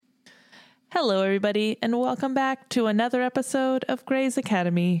Hello, everybody, and welcome back to another episode of Grey's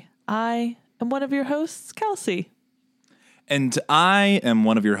Academy. I am one of your hosts, Kelsey. And I am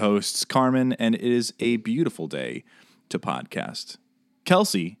one of your hosts, Carmen, and it is a beautiful day to podcast.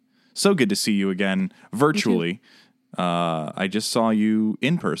 Kelsey, so good to see you again virtually. I just saw you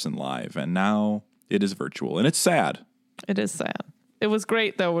in person live, and now it is virtual, and it's sad. It is sad. It was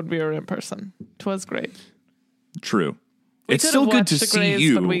great, though, when we were in person. It was great. True. It's still good to see Grays,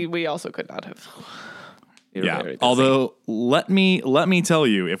 you. But we also could not have. Yeah. Although, let me tell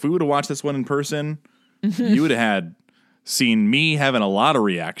you, if we would have watched this one in person, you would have seen me having a lot of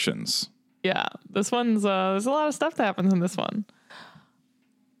reactions. Yeah. This one's, there's a lot of stuff that happens in this one.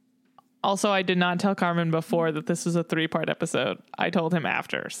 Also, I did not tell Carmen before that this was a 3-part episode. I told him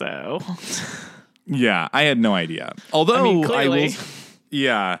after, so. Yeah, I had no idea. Although, clearly.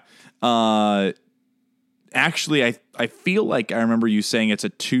 Yeah. Actually, I feel like I remember you saying it's a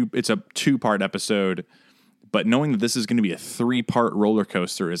 2-part episode, but knowing that this is going to be a 3-part roller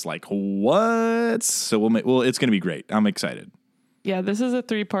coaster is like, what? So it's going to be great. I'm excited. Yeah, this is a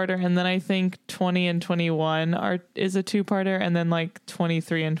 3-parter, and then I think 20 and 21 is a 2-parter, and then like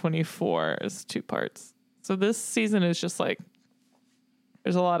 23 and 24 is 2 parts. So this season is just like,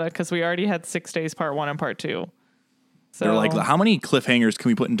 there's a lot of, because we already had 6 days part 1 and part 2. So they're like, how many cliffhangers can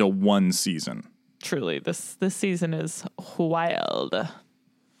we put into one season? Truly, this season is wild.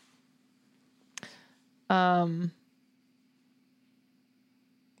 What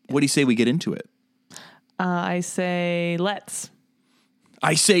do you say we get into it? I say let's.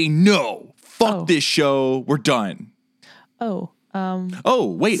 I say no. Fuck this show. We're done.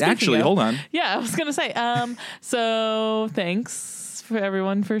 Wait, actually, hold on. Yeah, I was going to say, so thanks for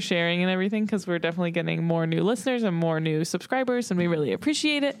everyone for sharing and everything, because we're definitely getting more new listeners and more new subscribers, and we really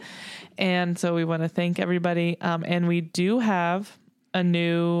appreciate it. And so we want to thank everybody. And we do have a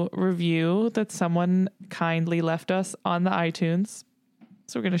new review that someone kindly left us on the iTunes.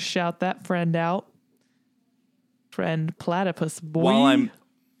 So we're going to shout that friend out. Friend Platypus Boy.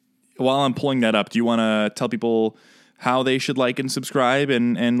 While I'm pulling that up, do you want to tell people how they should like and subscribe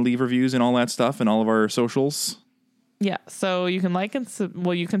and leave reviews and all that stuff and all of our socials? Yeah, so you can like and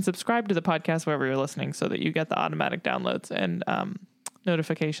you can subscribe to the podcast wherever you're listening so that you get the automatic downloads and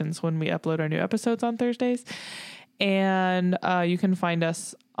notifications when we upload our new episodes on Thursdays. And you can find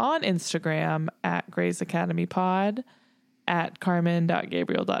us on Instagram at Grey's Academy Pod, at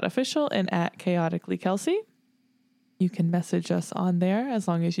Carmen.Gabriel.official, and at Chaotically Kelsey. You can message us on there as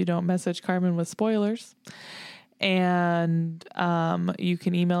long as you don't message Carmen with spoilers. And you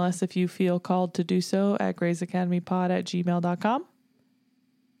can email us if you feel called to do so at graysacademypod@gmail.com.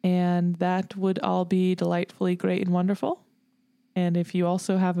 And that would all be delightfully great and wonderful. And if you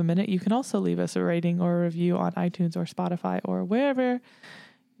also have a minute, you can also leave us a rating or a review on iTunes or Spotify or wherever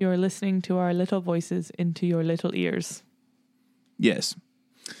you're listening to our little voices into your little ears. Yes.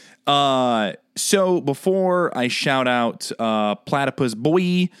 So before I shout out Platypus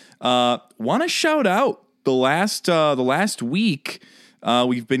Boy, want to shout out the last week.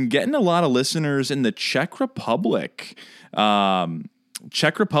 We've been getting a lot of listeners in the Czech Republic.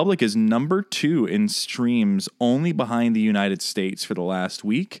 Czech Republic is number 2 in streams, only behind the United States for the last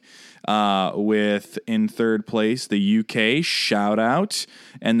week, with in third place the UK, shout out,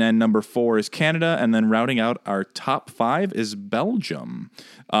 and then number 4 is Canada, and then rounding out our top 5 is Belgium,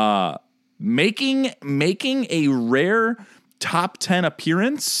 making a rare top 10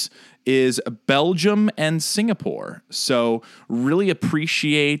 appearance is Belgium and Singapore. So really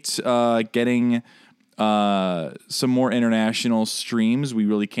appreciate getting some more international streams. We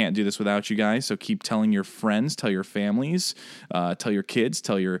really can't do this without you guys. So keep telling your friends, tell your families, tell your kids,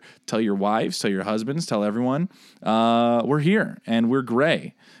 tell your wives, tell your husbands, tell everyone. We're here and we're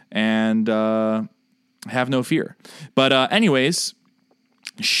Grey and have no fear. But anyways,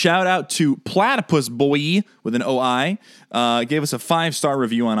 shout out to Platypus Boy with an OI. Gave us a 5-star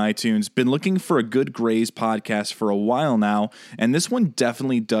review on iTunes. Been looking for a good Grey's podcast for a while now, and this one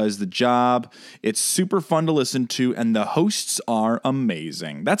definitely does the job. It's super fun to listen to, and the hosts are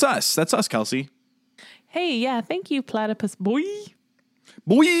amazing. That's us. That's us, Kelsey. Hey, yeah, thank you, Platypus Boy.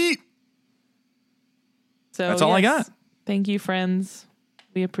 Boy! So that's all I got. Thank you, friends.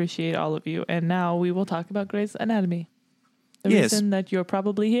 We appreciate all of you. And now we will talk about Grey's Anatomy. The reason that you're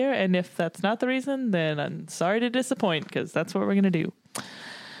probably here, and if that's not the reason, then I'm sorry to disappoint, because that's what we're going to do.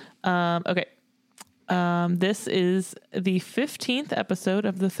 Okay. This is the 15th episode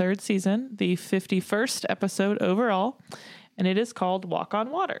of the 3rd season, the 51st episode overall, and it is called Walk on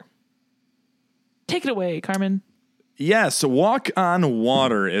Water. Take it away, Carmen. Yes, Walk on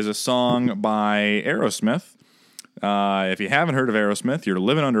Water is a song by Aerosmith. If you haven't heard of Aerosmith, you're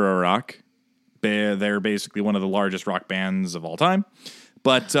living under a rock. They're basically one of the largest rock bands of all time.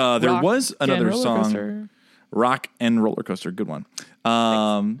 But there Rock was another and Roller song, Coaster. Rock and Roller Coaster. Good one.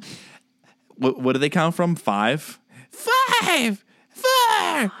 What do they count from? 5? 5,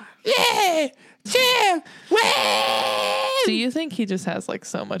 4, 3, 2, 1. Do you think he just has like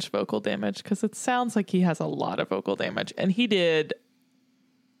so much vocal damage? Because it sounds like he has a lot of vocal damage, and he did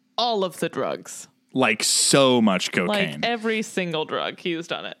all of the drugs, Like so much cocaine. like every single drug he's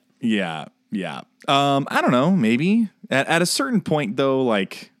done it. Yeah. I don't know. Maybe at a certain point, though,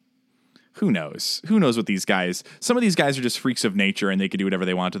 like, who knows? Who knows what these guys? Some of these guys are just freaks of nature, and they can do whatever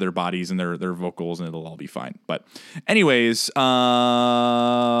they want to their bodies and their vocals, and it'll all be fine. But, anyways,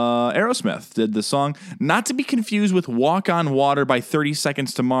 Aerosmith did the song, not to be confused with "Walk on Water" by 30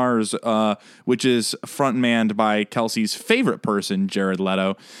 Seconds to Mars, which is frontmanned by Kelsey's favorite person, Jared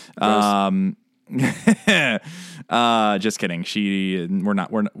Leto. Just kidding. We're not.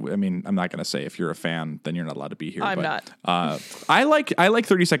 I mean, I'm not going to say if you're a fan, then you're not allowed to be here. I'm not. I like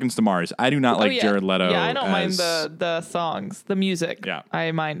 30 Seconds to Mars. I do not like Jared Leto. Yeah, I don't mind the songs, the music. Yeah.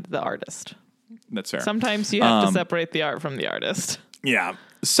 I mind the artist. That's fair. Sometimes you have to separate the art from the artist. Yeah.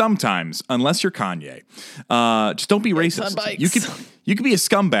 Sometimes, unless you're Kanye, just don't be racist. on bikes. You could be a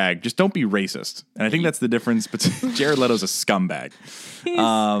scumbag. Just don't be racist. And I think that's the difference between Jared Leto's a scumbag.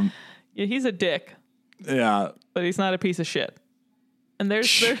 He's a dick, Yeah. but he's not a piece of shit. And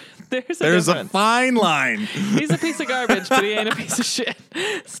there's a There's a difference. fine line. He's a piece of garbage, but he ain't a piece of shit.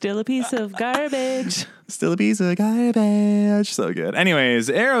 Still a piece of garbage. Still a piece of garbage. So good. Anyways,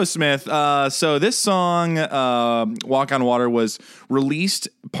 Aerosmith. So this song, Walk on Water, was released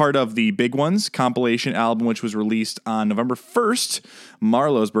part of the Big Ones compilation album, which was released on November 1st,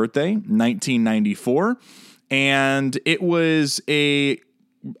 Marlowe's birthday, 1994. And it was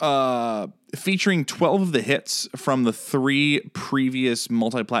featuring 12 of the hits from the 3 previous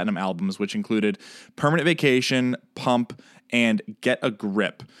multi-platinum albums, which included Permanent Vacation, Pump, and Get a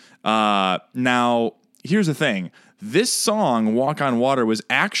Grip. Now, here's the thing. This song, Walk on Water, was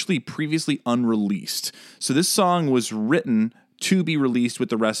actually previously unreleased. So this song was written to be released with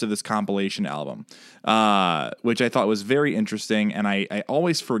the rest of this compilation album, which I thought was very interesting. And I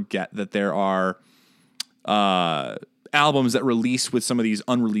always forget that there are albums that release with some of these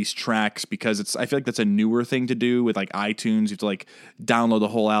unreleased tracks, because I feel like that's a newer thing to do with like iTunes. You have to like download the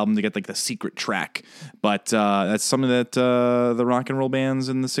whole album to get like the secret track. But that's something that the rock and roll bands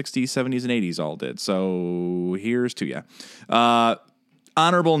in the 60s, 70s, and 80s all did. So here's to you.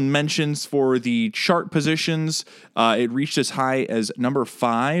 Honorable mentions for the chart positions. It reached as high as number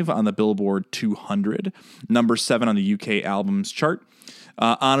 5 on the Billboard 200, number 7 on the UK albums chart.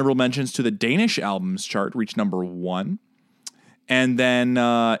 Honorable mentions to the Danish albums chart, reached number 1. And then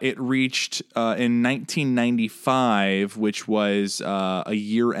it reached in 1995, which was a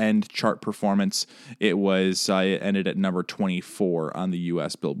year-end chart performance. It ended at number 24 on the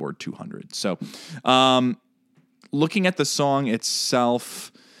US Billboard 200. So looking at the song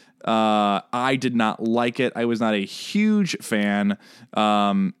itself, I did not like it. I was not a huge fan.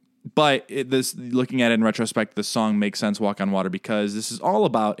 But looking at it in retrospect, the song makes sense, Walk on Water, because this is all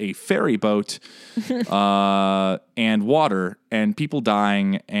about a ferry boat and water and people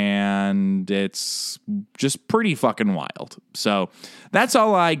dying, and it's just pretty fucking wild. So that's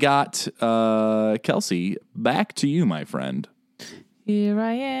all I got. Kelsey, back to you, my friend. Here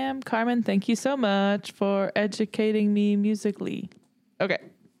I am, Carmen. Thank you so much for educating me musically. Okay.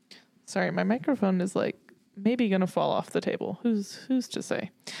 Sorry, my microphone is like maybe gonna fall off the table. Who's to say?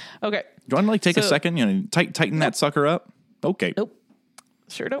 Okay. Do you want to like take a second? Tighten that sucker up. Okay. Nope.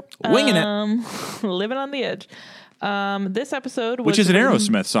 Sure don't. Winging it. Living on the edge. This episode was which is an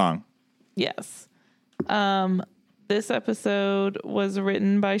Aerosmith song. Yes. This episode was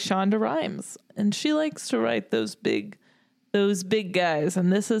written by Shonda Rhimes, and she likes to write those big guys,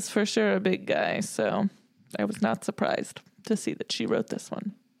 and this is for sure a big guy. So I was not surprised to see that she wrote this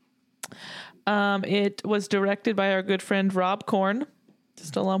one. It was directed by our good friend Rob Korn,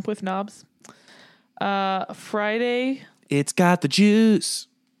 just a lump with knobs. Friday. It's got the juice.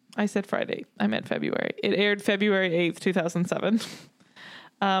 I said Friday. I meant February. It aired February 8th, 2007.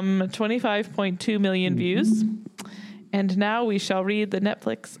 25.2 million views. And now we shall read the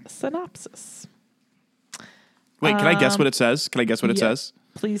Netflix synopsis. Wait, can I guess what it says? Can I guess what it says?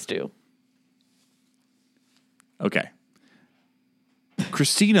 Please do. Okay.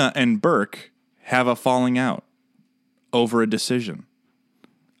 Christina and Burke have a falling out over a decision.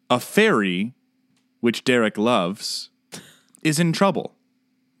 A fairy, which Derek loves, is in trouble.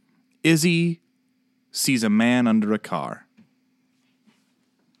 Izzy sees a man under a car.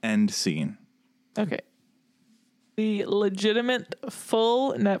 End scene. Okay. The legitimate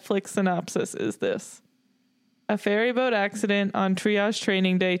full Netflix synopsis is this. A ferry boat accident on triage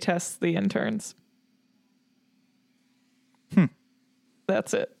training day tests the interns.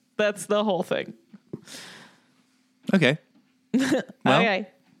 That's it. That's the whole thing. Okay. Well, Okay.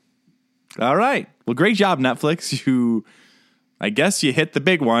 All right. Well, great job, Netflix. I guess you hit the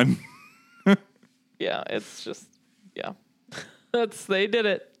big one. Yeah, it's just, yeah. They did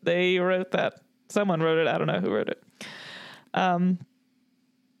it. They wrote that. Someone wrote it. I don't know who wrote it.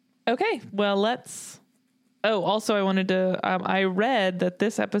 Okay, well, also I wanted to, I read that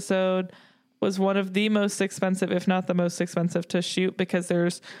this episode was one of the most expensive, if not the most expensive to shoot, because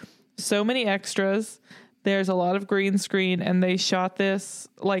there's so many extras. There's a lot of green screen, and they shot this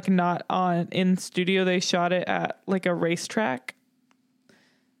like not in studio. They shot it at like a racetrack.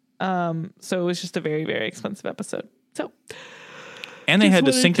 So it was just a very, very expensive episode. So, and they had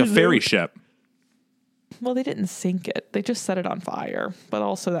to sink a ferry ship. Well, they didn't sink it. They just set it on fire, but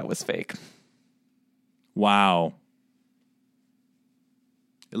also that was fake. Wow.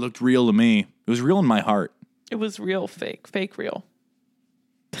 It looked real to me. It was real in my heart. It was real fake. Fake real.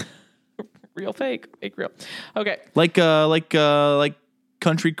 Real fake. Fake real. Okay. Like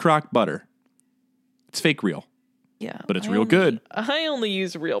country crock butter. It's fake real. Yeah. But it's real good. I only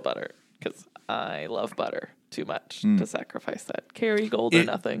use real butter because I love butter too much to sacrifice that. Kerrygold or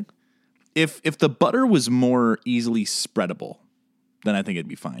nothing. If the butter was more easily spreadable, then I think it'd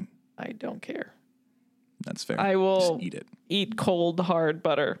be fine. I don't care. That's fair. I will just eat it. Eat cold, hard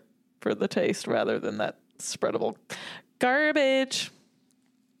butter for the taste rather than that spreadable garbage.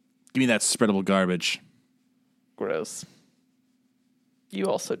 Give me that spreadable garbage. Gross. You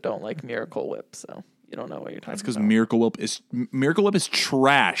also don't like Miracle Whip, so you don't know what you're talking about. That's because Miracle Whip is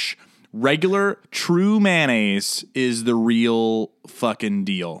trash. Regular, true mayonnaise is the real fucking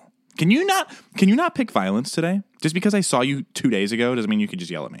deal. Can you not pick violence today? Just because I saw you 2 days ago doesn't mean you could just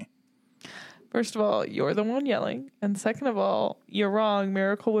yell at me. First of all, you're the one yelling. And second of all, you're wrong.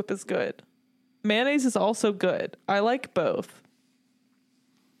 Miracle Whip is good. Mayonnaise is also good. I like both.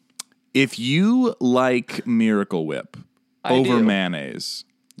 If you like Miracle Whip over mayonnaise,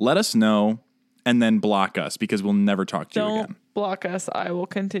 let us know and then block us because we'll never talk to you again. Don't block us. I will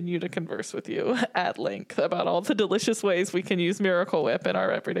continue to converse with you at length about all the delicious ways we can use Miracle Whip in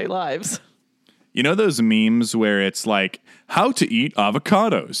our everyday lives. You know those memes where it's like, how to eat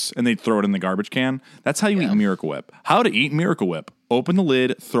avocados, and they throw it in the garbage can? That's how you eat Miracle Whip. How to eat Miracle Whip. Open the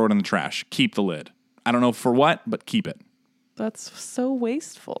lid, throw it in the trash. Keep the lid. I don't know for what, but keep it. That's so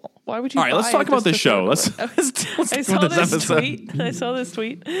wasteful. Why would you? All right, let's talk about this show. I saw this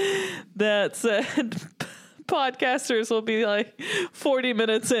tweet that said podcasters will be like 40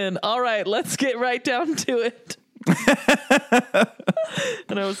 minutes in. All right, let's get right down to it.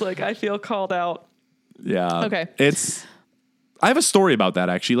 And I was like, I feel called out. Yeah. Okay. I have a story about that,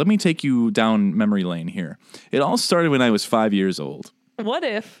 actually. Let me take you down memory lane here. It all started when I was 5 years old. What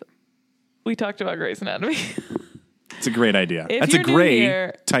if we talked about Grey's Anatomy? It's a great idea. If That's a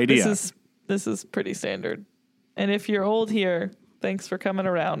great idea. This is pretty standard. And if you're old here, thanks for coming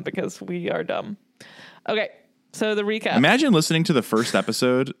around because we are dumb. Okay. So the recap. Imagine listening to the first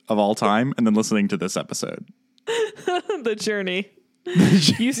episode of all time and then listening to this episode. The journey.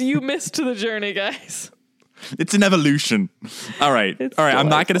 You missed the journey, guys. It's an evolution. All right. It's I'm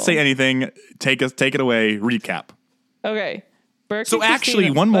not going to delightful. say anything. Take it away. Recap. Okay. Burke So and actually,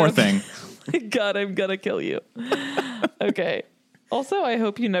 Christina- one more thing. God, I'm gonna kill you. Okay. Also, I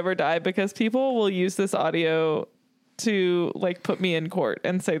hope you never die because people will use this audio to like put me in court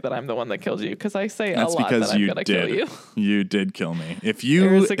and say that I'm the one that killed you because I say That's a lot because that I'm you gonna did. kill you. You did kill me. If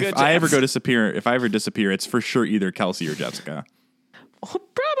I ever disappear, it's for sure either Kelsey or Jessica.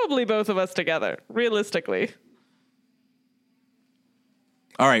 Probably both of us together, realistically.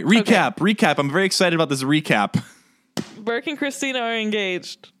 All right, recap. I'm very excited about this recap. Burke and Christina are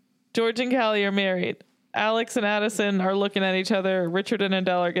engaged. George and Callie are married. Alex and Addison are looking at each other. Richard and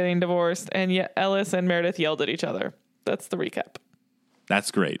Adele are getting divorced. And yet Ellis and Meredith yelled at each other. That's the recap.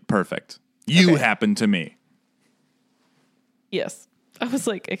 That's great. Perfect. You happened to me. Yes. I was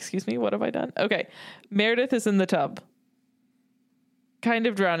like, excuse me, what have I done? Okay. Meredith is in the tub. Kind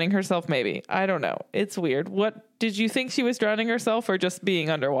of drowning herself, maybe. I don't know. It's weird. What did you think she was drowning herself or just being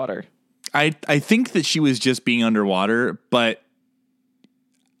underwater? I think that she was just being underwater, but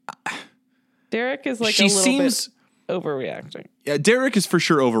Derek is like she a little seems bit overreacting. Yeah, Derek is for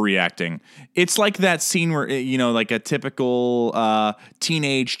sure overreacting. It's like that scene where, like a typical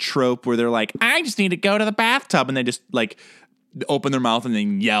teenage trope where they're like, I just need to go to the bathtub. And they just like open their mouth and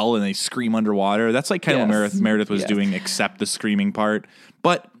then yell and they scream underwater. That's like kind of what Meredith was doing, except the screaming part.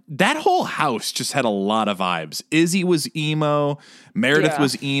 But that whole house just had a lot of vibes. Izzy was emo. Meredith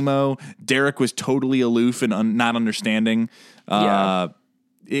was emo. Derek was totally aloof and not understanding.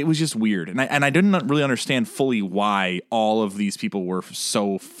 It was just weird. And I didn't really understand fully why all of these people were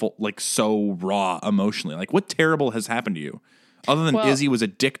so so raw emotionally. Like, what terrible has happened to you? Other than Izzy was a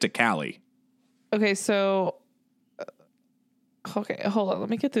dick to Callie. Okay, so... Okay, hold on. Let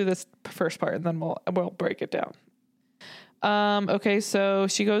me get through this first part, and then we'll break it down. Okay, so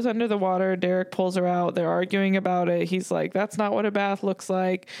she goes under the water. Derek pulls her out. They're arguing about it. He's like, that's not what a bath looks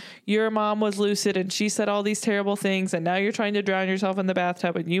like. Your mom was lucid, and she said all these terrible things, and now you're trying to drown yourself in the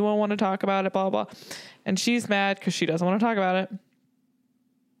bathtub, and you won't want to talk about it, blah, blah. And she's mad because she doesn't want to talk about it.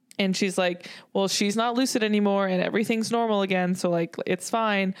 And she's like, well, she's not lucid anymore, and everything's normal again, so, like, it's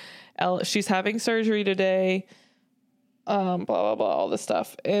fine. She's having surgery today. Blah, blah, blah, all this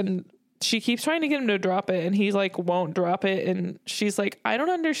stuff. And she keeps trying to get him to drop it, and he like won't drop it. And she's like, I don't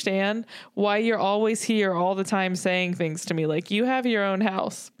understand why you're always here all the time saying things to me. Like, you have your own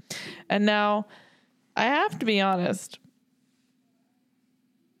house. And now I have to be honest.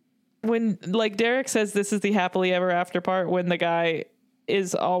 When like Derek says this is the happily ever after part, when the guy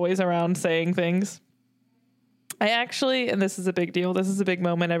is always around saying things, I actually, and this is a big deal, this is a big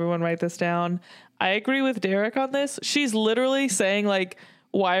moment, everyone write this down. I agree with Derek on this. She's literally saying, like,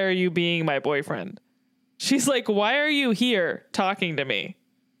 why are you being my boyfriend? She's like, why are you here talking to me?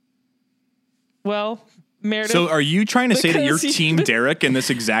 Well, Meredith. So are you trying to say that you're team Derek in this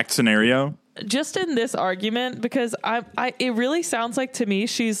exact scenario? Just in this argument, because it really sounds like to me,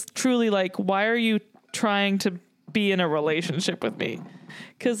 she's truly like, why are you trying to be in a relationship with me?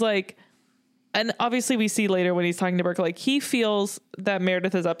 Because like, and obviously we see later when he's talking to Burke, like he feels that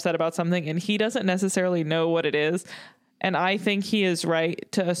Meredith is upset about something and he doesn't necessarily know what it is. And I think he is right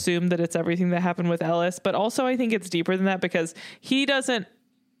to assume that it's everything that happened with Ellis. But also I think it's deeper than that, because he doesn't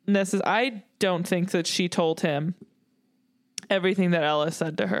I don't think that she told him everything that Ellis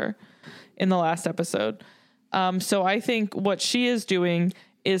said to her in the last episode. So I think what she is doing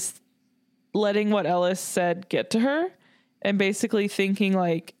is letting what Ellis said get to her and basically thinking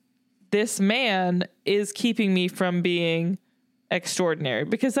like, this man is keeping me from being extraordinary,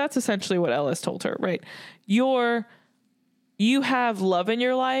 because that's essentially what Ellis told her, right? You have love in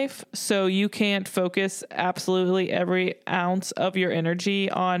your life, so you can't focus absolutely every ounce of your energy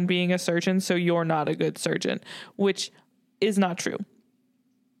on being a surgeon, so you're not a good surgeon, which is not true.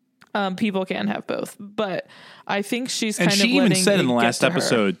 People can have both, but I think she's kind of letting it get to her. And she even said in the last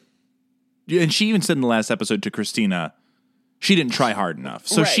episode, and she even said in the last episode to Christina, she didn't try hard enough.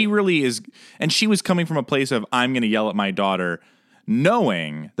 So she really is, and she was coming from a place of, I'm going to yell at my daughter,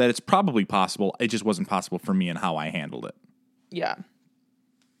 knowing that it's probably possible. It just wasn't possible for me and how I handled it. Yeah.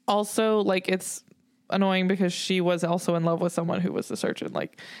 Also, like, it's annoying because she was also in love with someone who was the surgeon,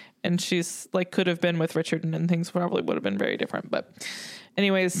 like, and she's like, could have been with Richard and things probably would have been very different. But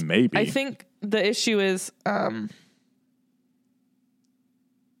anyways, maybe I think the issue is,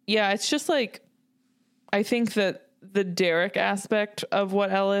 it's just like, I think that the Derek aspect of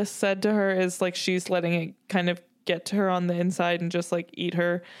what Ellis said to her is like, she's letting it kind of get to her on the inside and just like eat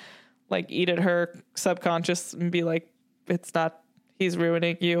at her subconscious and be like, it's not, he's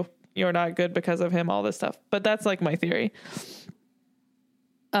ruining you. You're not good because of him, all this stuff. But that's like my theory.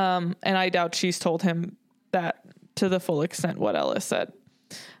 And I doubt she's told him that to the full extent what Ellis said.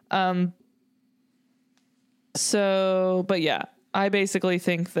 But yeah, I basically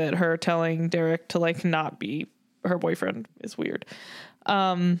think that her telling Derek to like not be her boyfriend is weird.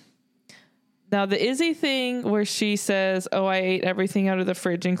 Now the Izzy thing where she says, oh, I ate everything out of the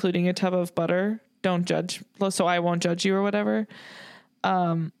fridge, including a tub of butter. Don't judge. So I won't judge you or whatever.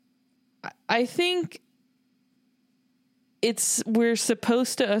 I think we're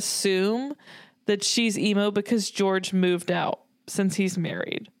supposed to assume that she's emo because George moved out since he's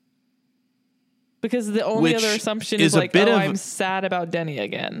married. Because the only other assumption is like, I'm sad about Denny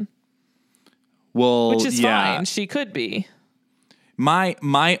again. Well, which is fine. She could be.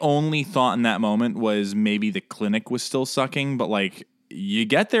 My only thought in that moment was maybe the clinic was still sucking, but like you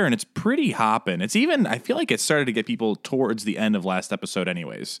get there and it's pretty hopping. It's even, I feel like it started to get people towards the end of last episode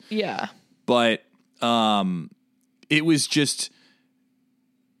anyways. Yeah. But it was just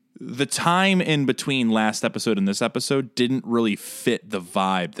the time in between last episode and this episode didn't really fit the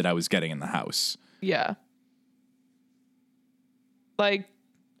vibe that I was getting in the house. Yeah. Like,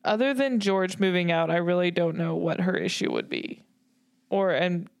 other than George moving out, I really don't know what her issue would be.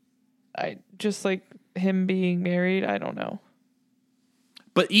 And I just like him being married. I don't know.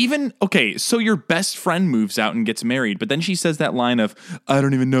 But even, okay, so your best friend moves out and gets married, but then she says that line of, I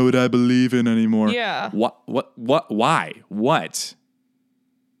don't even know what I believe in anymore. Yeah. Why? What?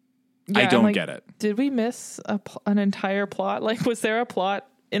 I I'm don't like, get it. Did we miss an entire plot? Like, was there a plot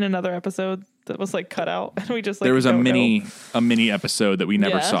in another episode that was like cut out? And we just like There was a don't know? mini episode that we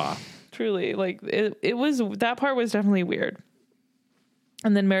never saw. Truly, like it was, that part was definitely weird.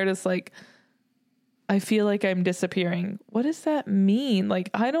 And then Meredith's like, I feel like I'm disappearing. What does that mean? Like,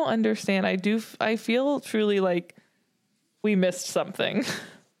 I don't understand. I feel truly like we missed something.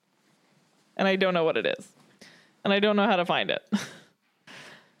 And I don't know what it is. And I don't know how to find it.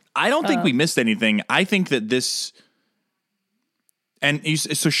 I don't think we missed anything. I think that this, and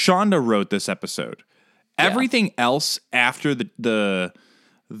so Shonda wrote this episode. Yeah. Everything else after the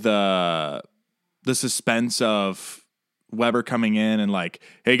suspense of Weber coming in and like,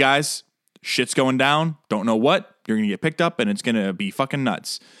 hey guys, shit's going down. Don't know what. You're going to get picked up and it's going to be fucking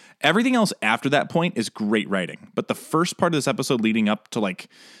nuts. Everything else after that point is great writing. But the first part of this episode leading up to like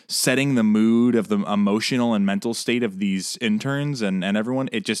setting the mood of the emotional and mental state of these interns and everyone,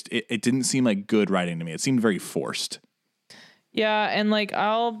 it didn't seem like good writing to me. It seemed very forced. Yeah. And like,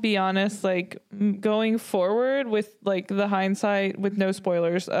 I'll be honest, like going forward with like the hindsight with no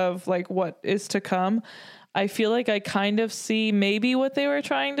spoilers of like what is to come, I feel like I kind of see maybe what they were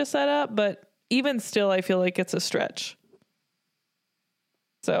trying to set up, but even still, I feel like it's a stretch.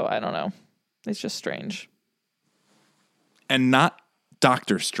 So I don't know. It's just strange. And not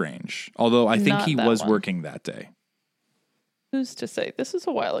Doctor Strange, although I think Not he that was one. working that day. Who's to say? This was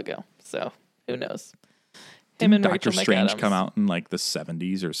a while ago, so who knows? Didn't and Doctor Rachel Strange McAdams. come out in like the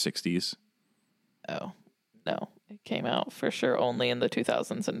 70s or 60s? Oh, no. It came out for sure only in the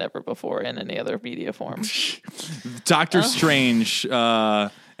 2000s and never before in any other media form. Doctor Strange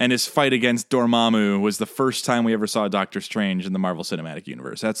and his fight against Dormammu was the first time we ever saw Doctor Strange in the Marvel Cinematic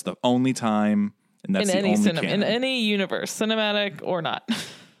Universe. That's the only time, and that's in the any only canon. in any universe, cinematic or not.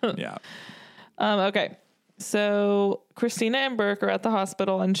 Yeah. Okay. So Christina and Burke are at the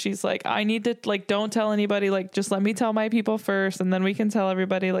hospital and she's like, I need to like, don't tell anybody, like, just let me tell my people first and then we can tell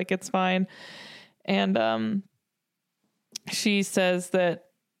everybody, like, it's fine. And she says that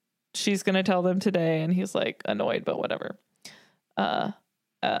she's going to tell them today and he's like annoyed, but whatever.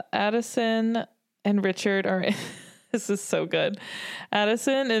 Addison and Richard are this is so good.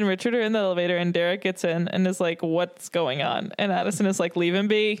 Addison and Richard are in the elevator and Derek gets in and is like, what's going on? And Addison is like, leave him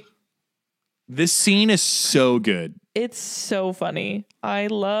be. This scene is so good. It's so funny. I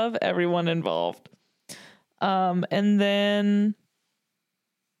love everyone involved. And then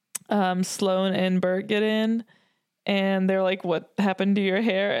Sloan and Bert get in and they're like, what happened to your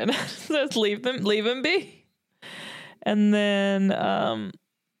hair? And says, leave him be. And then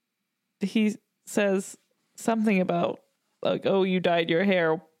he says something about like, oh, you dyed your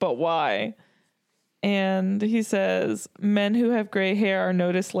hair, but why? And he says, men who have gray hair are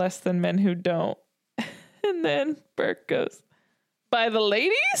noticed less than men who don't. And then Burke goes, by the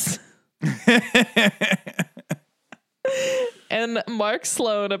ladies? And Mark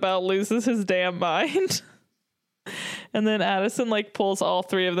Sloan about loses his damn mind. And then Addison like pulls all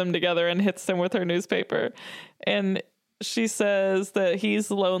three of them together and hits them with her newspaper. And she says that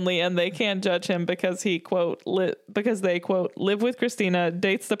he's lonely and they can't judge him because he quote because they quote live with Christina,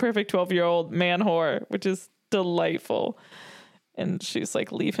 dates the perfect 12-year-old man whore, which is delightful. And she's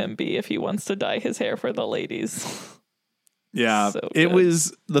like, leave him be if he wants to dye his hair for the ladies. Yeah, So it good.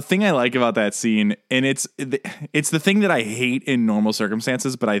 was the thing I like about that scene, and it's the thing that I hate in normal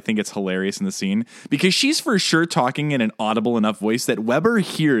circumstances, but I think it's hilarious in the scene because she's for sure talking in an audible enough voice that Weber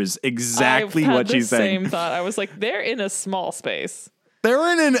hears exactly what she's saying. Same thought. I was like, they're in a small space.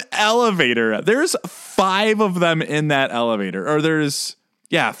 They're in an elevator. There's 5 of them in that elevator, or there's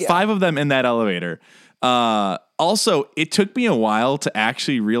 5 of them in that elevator. Also, it took me a while to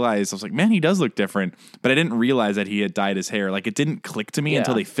actually realize, I was like, man, he does look different, but I didn't realize that he had dyed his hair. Like, it didn't click to me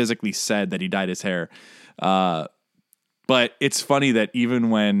until they physically said that he dyed his hair. But it's funny that even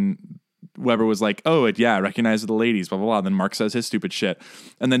when Weber was like, oh, I recognize the ladies, blah, blah, blah, then Mark says his stupid shit.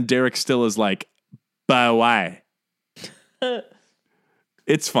 And then Derek still is like, but why?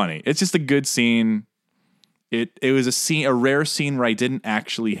 It's funny. It's just a good scene. It was a rare scene where I didn't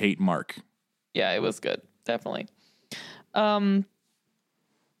actually hate Mark. Yeah, it was good. Definitely. Oh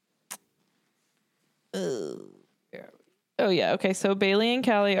yeah. Okay. So Bailey and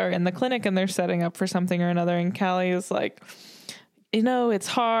Callie are in the clinic and they're setting up for something or another. And Callie is like, you know, it's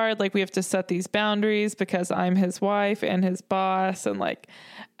hard. Like, we have to set these boundaries because I'm his wife and his boss. And like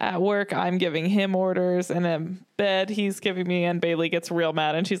at work, I'm giving him orders, and in bed, he's giving me, and Bailey gets real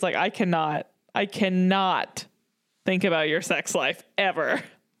mad. And she's like, I cannot think about your sex life ever.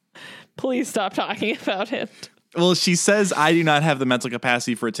 Please stop talking about it. Well, she says, I do not have the mental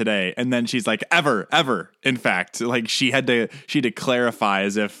capacity for it today. And then she's like, ever. In fact, like she had to clarify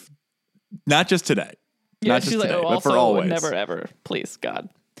as if Not just today. Yeah, Not she's just like, today, oh, but also for always. never ever, please God.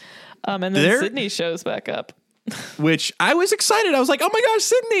 And then Sydney shows back up. Which I was excited. I was like, oh my gosh,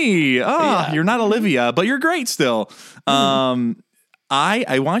 Sydney. You're not Olivia, but you're great still.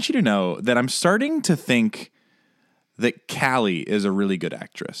 I want you to know that I'm starting to think that Callie is a really good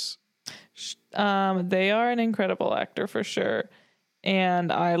actress. They are an incredible actor for sure.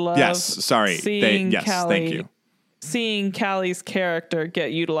 And I love seeing Callie, thank you. Seeing Callie's character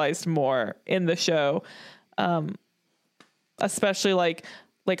get utilized more in the show. Especially like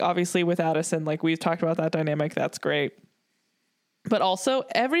obviously with Addison, like we've talked about that dynamic. That's great. But also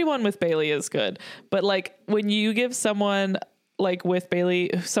everyone with Bailey is good. But like when you give someone like with Bailey,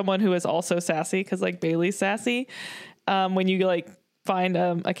 someone who is also sassy, cause like Bailey's sassy. When you like find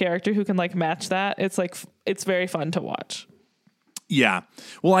a character who can like match that, it's very fun to watch. Yeah.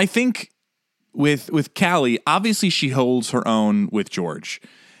 Well, I think with Callie, obviously she holds her own with George.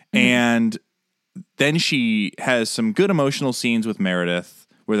 And then she has some good emotional scenes with Meredith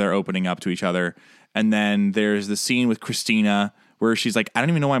where they're opening up to each other. And then there's the scene with Christina where she's like, I don't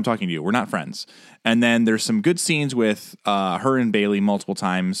even know why I'm talking to you. We're not friends. And then there's some good scenes with her and Bailey multiple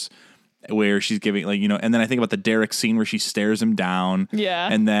times where she's giving like, and then I think about the Derek scene where she stares him down. Yeah.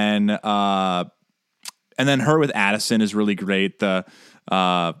 And then her with Addison is really great. The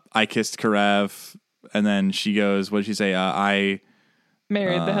I kissed Karev, and then she goes, what did she say? I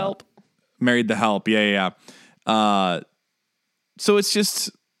married the help. Married the help. Yeah. So it's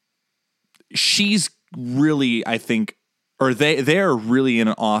just she's really, I think, or they're really an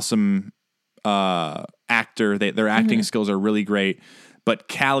awesome actor. Their acting skills are really great. But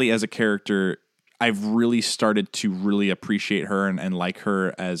Callie as a character, I've really started to really appreciate her and like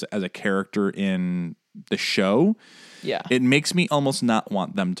her as a character in the show. Yeah. It makes me almost not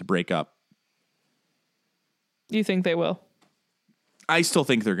want them to break up. You think they will? I still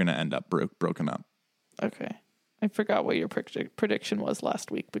think they're going to end up broken up. Okay. I forgot what your prediction was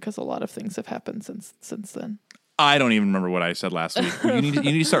last week because a lot of things have happened since then. I don't even remember what I said last week. You need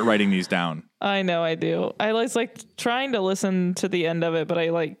to start writing these down. I know I do. I was like trying to listen to the end of it, but I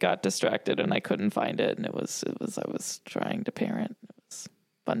like got distracted and I couldn't find it. And I was trying to parent. It was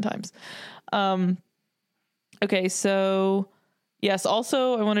fun times. Okay. So yes.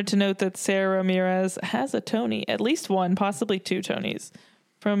 Also, I wanted to note that Sarah Ramirez has a Tony, at least one, possibly two Tonys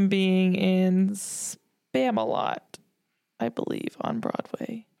from being in Spamalot, I believe, on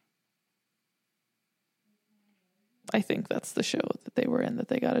Broadway. I think that's the show that they were in that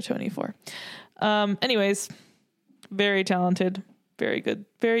they got a Tony for. Anyways, very talented, very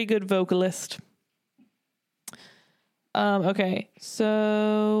good vocalist. Okay,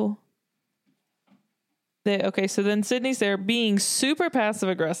 so then Sydney's there being super passive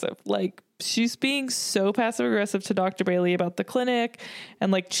aggressive. Like she's being so passive aggressive to Dr. Bailey about the clinic and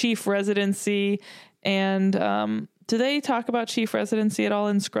like chief residency. And do they talk about chief residency at all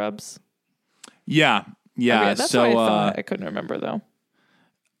in Scrubs? Yeah. Yeah, okay, that's why I thought. I couldn't remember though.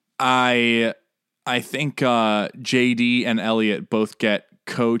 I think JD and Elliot both get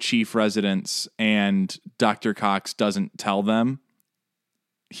co-chief residents, and Dr. Cox doesn't tell them.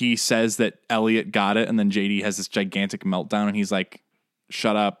 He says that Elliot got it, and then JD has this gigantic meltdown, and he's like,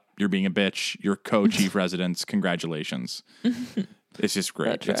 "Shut up! You're being a bitch. You're co-chief residents. Congratulations!" It's just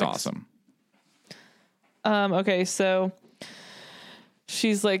great. It's awesome. Okay, so.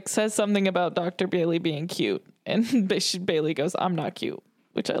 She's like, says something about Dr. Bailey being cute. And Bailey goes, I'm not cute,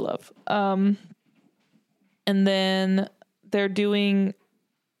 which I love. And then they're doing,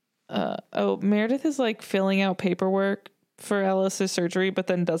 Meredith is like filling out paperwork for Ellis's surgery, but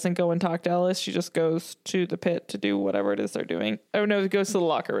then doesn't go and talk to Ellis. She just goes to the pit to do whatever it is they're doing. Oh no, it goes to the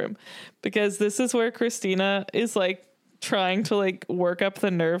locker room because this is where Christina is like trying to like work up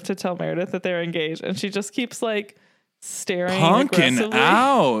the nerve to tell Meredith that they're engaged. And she just keeps like, staring punking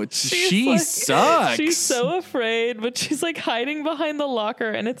out. She like, sucks. She's so afraid, but she's like hiding behind the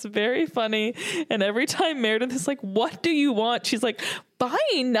locker, and it's very funny. And every time Meredith is like, what do you want? She's like,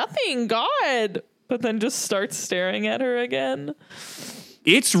 buying nothing, God. But then just starts staring at her again.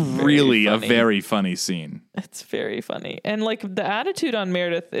 It's really a very funny scene. It's very funny. And like the attitude on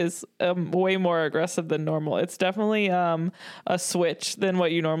Meredith is way more aggressive than normal. It's definitely a switch than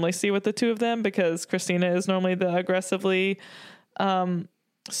what you normally see with the two of them, because Christina is normally the aggressively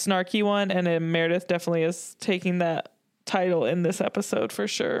snarky one, and then Meredith definitely is taking that title in this episode for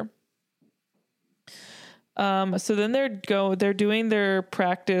sure. So then they're doing their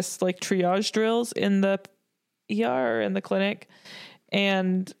practice like triage drills in the ER in the clinic.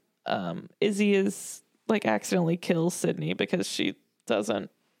 And Izzy is like accidentally kills Sydney because she doesn't,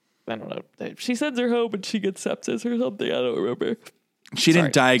 I don't know. She sends her home and she gets sepsis or something. I don't remember. She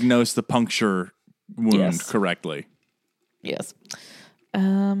didn't diagnose the puncture wound correctly. Yes.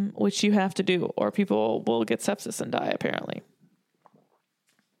 Which you have to do, or people will get sepsis and die, apparently.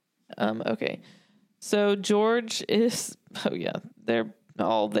 Okay. So George is, they're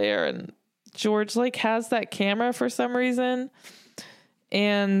all there, and George like has that camera for some reason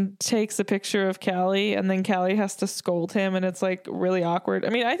and takes a picture of Callie, and then Callie has to scold him, and it's like really awkward. I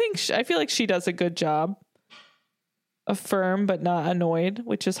mean, I feel like she does a good job of firm but not annoyed,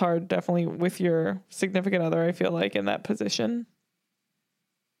 which is hard definitely with your significant other, I feel like, in that position.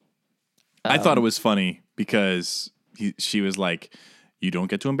 I thought it was funny because she was like, you don't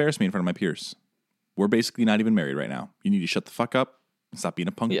get to embarrass me in front of my peers. We're basically not even married right now. You need to shut the fuck up and stop being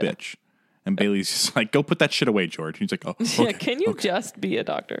a punk bitch. And Bailey's just like, go put that shit away, George. And he's like, oh, okay, can you just be a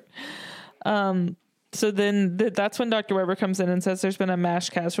doctor? So then that's when Dr. Weber comes in and says there's been a mass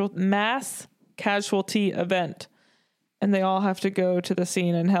casualty event. And they all have to go to the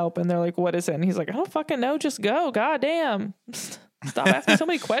scene and help. And they're like, what is it? And he's like, I don't fucking know. Just go. God damn. Stop asking so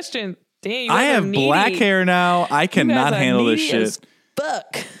many questions. Damn, I have black hair now. I cannot handle this shit.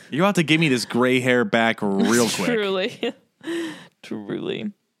 Fuck. You're about to give me this gray hair back real quick.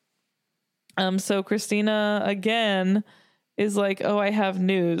 Truly. So Christina again is like, oh, I have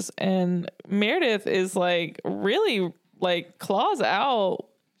news. And Meredith is like, really like claws out.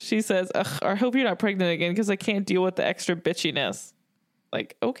 She says, I hope you're not pregnant again because I can't deal with the extra bitchiness.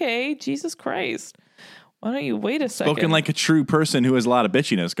 Like, okay, Jesus Christ. Why don't you wait a second? Spoken like a true person who has a lot of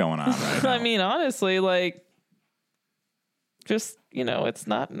bitchiness going on right now. I mean, honestly, like, just, it's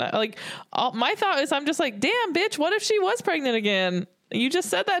not like, my thought is I'm just like, damn, bitch, what if she was pregnant again? You just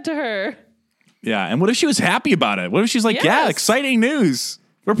said that to her. Yeah, and what if she was happy about it? What if she's like, yeah, exciting news.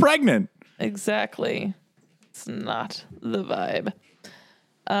 We're pregnant. Exactly. It's not the vibe.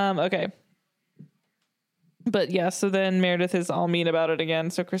 Okay. But yeah, so then Meredith is all mean about it again,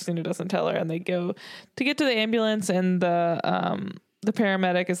 so Christina doesn't tell her, and they go to get to the ambulance, and the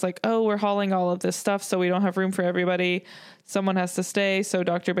paramedic is like, oh, we're hauling all of this stuff, so we don't have room for everybody. Someone has to stay, so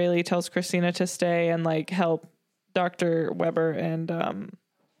Dr. Bailey tells Christina to stay and like help Dr. Weber and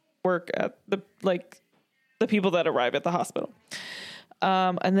work at the people that arrive at the hospital.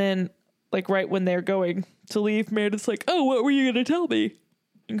 And then like right when they're going to leave, Meredith's like, oh, what were you going to tell me?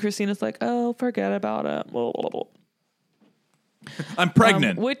 And Christina's like, oh, forget about it. Blah, blah, blah. I'm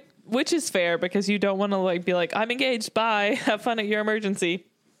pregnant. Which is fair because you don't want to like be like, I'm engaged. Bye. Have fun at your emergency.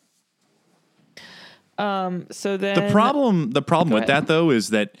 So then the problem with that though is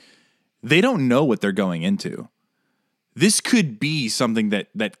that they don't know what they're going into. This could be something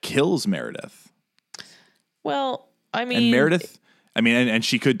that kills Meredith. Well, I mean, and Meredith, and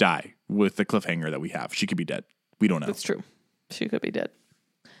she could die with the cliffhanger that we have. She could be dead. We don't know. That's true. She could be dead.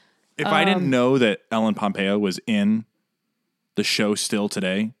 If I didn't know that Ellen Pompeo was in the show still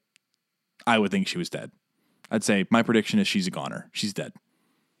today, I would think she was dead. I'd say my prediction is she's a goner. She's dead.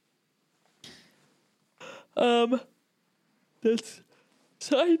 I'm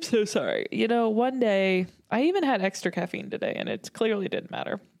so sorry. One day I even had extra caffeine today and it clearly didn't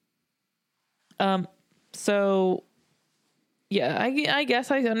matter. So yeah, I guess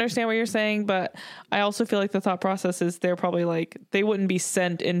I understand what you're saying, but I also feel like the thought process is they're probably like, they wouldn't be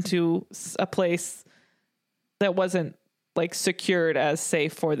sent into a place that wasn't like secured as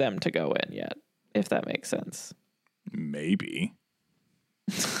safe for them to go in yet, if that makes sense. Maybe.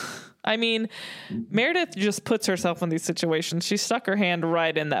 I mean, Meredith just puts herself in these situations. She stuck her hand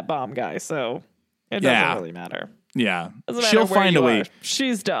right in that bomb guy, so it doesn't really matter. Yeah. She'll find a way.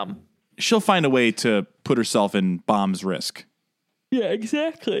 She's dumb. She'll find a way to put herself in bomb's risk. Yeah,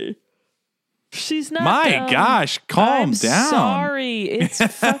 exactly. She's not. My dumb. Gosh, calm down. Sorry, it's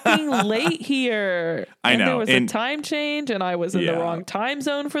fucking late here. I know. There was a time change, and I was in the wrong time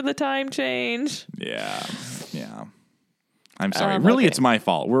zone for the time change. Yeah. I'm sorry. Really, it's my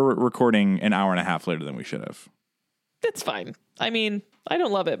fault. We're recording an hour and a half later than we should have. It's fine. I mean, I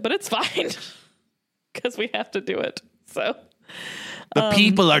don't love it, but it's fine because we have to do it. So the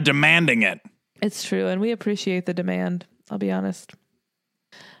people are demanding it. It's true, and we appreciate the demand. I'll be honest.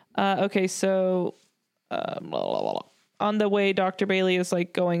 Okay, so on the way, Dr. Bailey is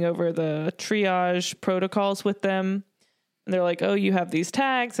like going over the triage protocols with them. And they're like, oh, you have these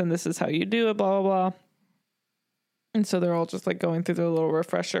tags and this is how you do it, blah, blah, blah. And so they're all just like going through their little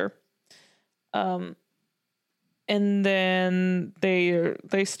refresher. And then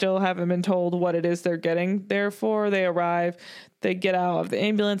they still haven't been told what it is they're getting there for. They arrive, they get out of the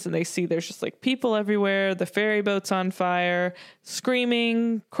ambulance and they see there's just like people everywhere. The ferry boat's on fire,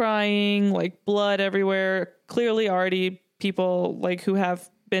 screaming, crying, like blood everywhere. Clearly already people like who have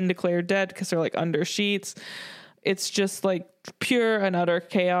been declared dead because they're like under sheets. it's just like pure and utter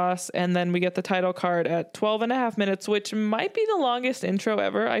chaos. And then we get the title card at 12.5 minutes, which might be the longest intro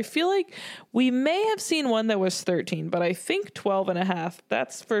ever. I feel like we may have seen one that was 13, but I think 12.5,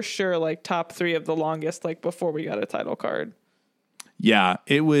 that's for sure like top 3 of the longest, like before we got a title card. Yeah,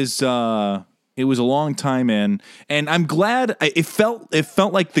 it was a long time in, and I'm glad it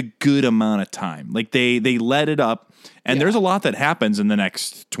felt like the good amount of time. Like they let it up, and there's a lot that happens in the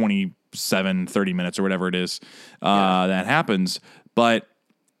next 30 minutes or whatever it is that happens. But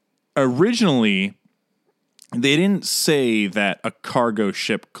originally, they didn't say that a cargo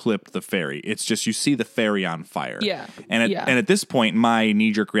ship clipped the ferry. It's just you see the ferry on fire. Yeah. And at this point, my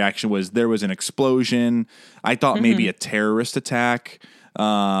knee-jerk reaction was there was an explosion. I thought maybe a terrorist attack,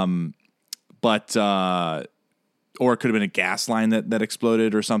 but or it could have been a gas line that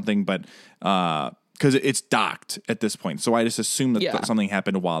exploded or something. But because it's docked at this point, so I just assumed that something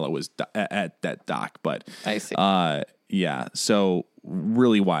happened while it was at that dock. But I see. Yeah. So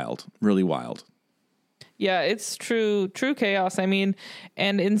really wild. Yeah, it's true chaos. I mean,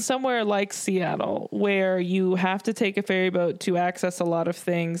 and in somewhere like Seattle, where you have to take a ferry boat to access a lot of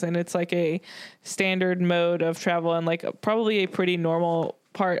things, and it's like a standard mode of travel and like probably a pretty normal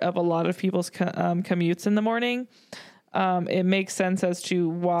part of a lot of people's commutes in the morning, it makes sense as to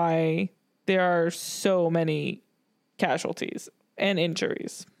why there are so many casualties and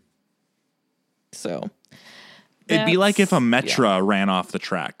injuries. So it'd be like if a Metra ran off the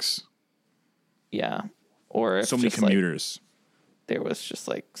tracks. Yeah. Or if so many commuters. Like, there was just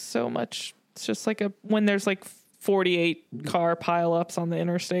like so much. It's just like when there's like 48 car pileups on the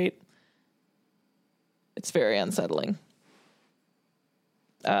interstate. It's very unsettling.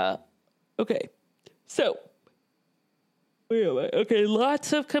 Okay. So, okay,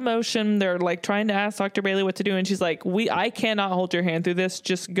 lots of commotion. They're like trying to ask Dr. Bailey what to do, and she's like, I cannot hold your hand through this.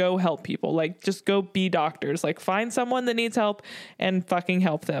 Just go help people. Like, just go be doctors. Like, find someone that needs help and fucking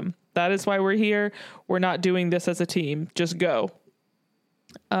help them. That is why we're here. We're not doing this as a team. Just go.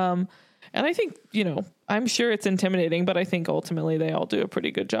 And I think, I'm sure it's intimidating, but I think ultimately they all do a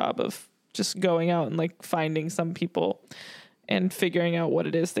pretty good job of just going out and like finding some people and figuring out what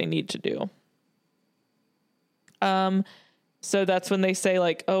it is they need to do. So that's when they say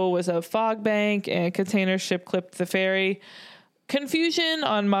like, it was a fog bank and a container ship clipped the ferry. Confusion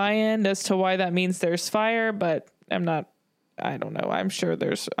on my end as to why that means there's fire, but I don't know. I'm sure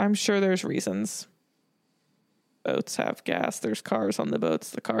there's reasons. Boats have gas. There's cars on the boats.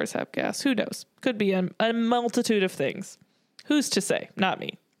 The cars have gas. Who knows? Could be a multitude of things. Who's to say? Not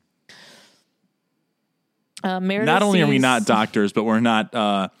me. Meredith not only are we not doctors, but we're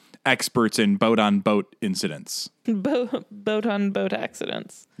not experts in boat-on-boat incidents. Boat-on-boat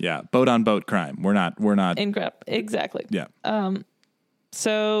accidents. Yeah, boat-on-boat crime. We're not. Exactly. Yeah.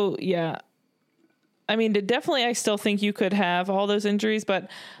 So, yeah. I mean, definitely I still think you could have all those injuries, but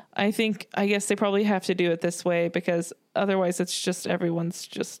I guess they probably have to do it this way because otherwise it's just everyone's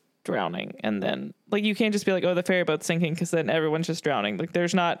just drowning. And then, like, you can't just be like, the ferry boat's sinking because then everyone's just drowning. Like,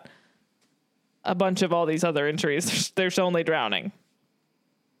 there's not a bunch of all these other injuries. There's only drowning.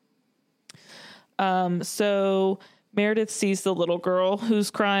 So Meredith sees the little girl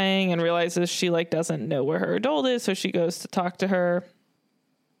who's crying and realizes she like doesn't know where her adult is. So she goes to talk to her,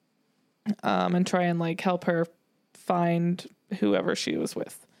 and try and like help her find whoever she was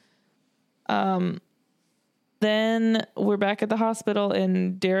with. Then we're back at the hospital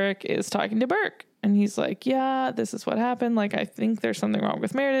and Derek is talking to Burke and he's like, yeah, this is what happened. Like, I think there's something wrong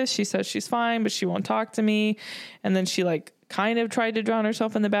with Meredith. She says she's fine, but she won't talk to me. And then she like kind of tried to drown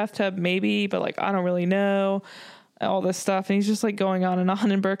herself in the bathtub, maybe, but like, I don't really know, all this stuff. And he's just like going on.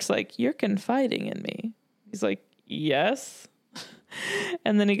 And Burke's like, you're confiding in me. He's like, yes.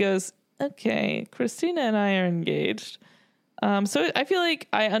 And then he goes, okay, Christina and I are engaged. So I feel like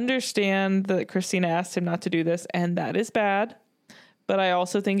I understand that Christina asked him not to do this, and that is bad. But I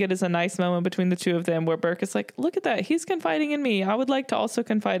also think it is a nice moment between the two of them where Burke is like, look at that. He's confiding in me. I would like to also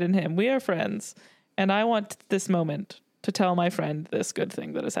confide in him. We are friends. And I want this moment to tell my friend this good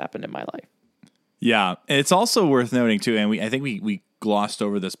thing that has happened in my life. Yeah. It's also worth noting, too, and I think we glossed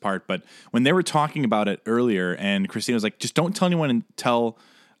over this part, but when they were talking about it earlier, and Christina was like, just don't tell anyone until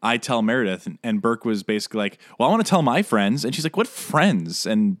I tell Meredith. And Burke was basically like, well, I want to tell my friends. And she's like, what friends?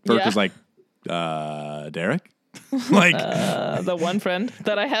 And Burke was like, Derek? Like the one friend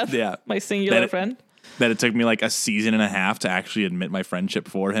that I have, my singular friend. That it took me like a season and a half to actually admit my friendship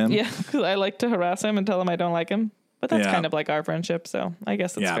for him. Yeah, because I like to harass him and tell him I don't like him. But that's kind of like our friendship, so I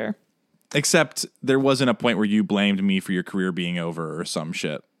guess it's fair. Except there wasn't a point where you blamed me for your career being over or some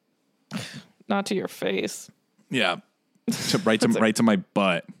shit. Not to your face. Yeah. Right to my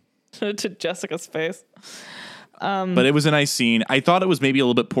butt. To Jessica's face. But it was a nice scene. I thought it was maybe a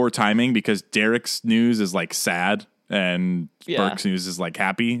little bit poor timing because Derek's news is like sad and Burke's news is like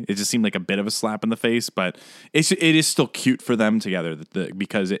happy. It just seemed like a bit of a slap in the face, but it is still cute for them together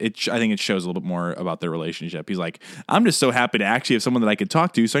because I think it shows a little bit more about their relationship. He's like, I'm just so happy to actually have someone that I could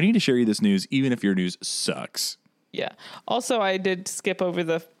talk to, so I need to share you this news, even if your news sucks. Yeah. Also, I did skip over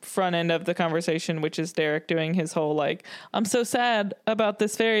the front end of the conversation, which is Derek doing his whole like, I'm so sad about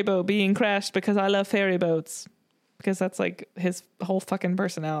this ferry boat being crashed because I love ferry boats. Because that's like his whole fucking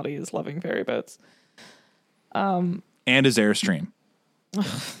personality is loving ferry boats. And his Airstream.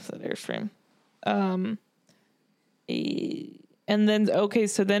 That Airstream. And then, okay,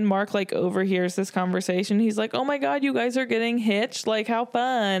 so then Mark like overhears this conversation. He's like, oh my God, you guys are getting hitched. Like, how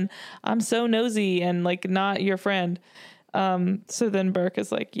fun. I'm so nosy and like not your friend. So then Burke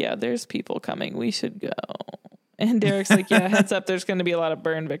is like, yeah, there's people coming. We should go. And Derek's like, yeah, heads up. There's going to be a lot of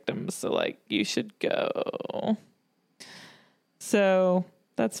burn victims. So like, you should go. So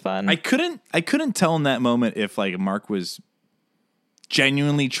that's fun. I couldn't tell in that moment if like Mark was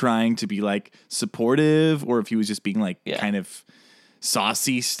genuinely trying to be like supportive or if he was just being like kind of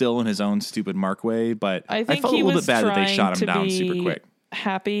saucy still in his own stupid Mark way. But I think felt he a little was bit bad that they shot him trying down to super be quick.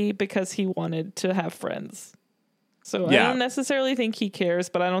 happy because he wanted to have friends. So I Yeah. don't necessarily think he cares,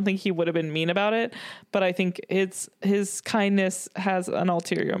 but I don't think he would have been mean about it. But I think his kindness has an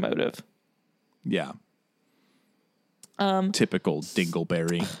ulterior motive. Yeah. Typical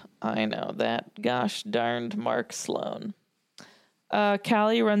Dingleberry. I know that. Gosh darned Mark Sloan.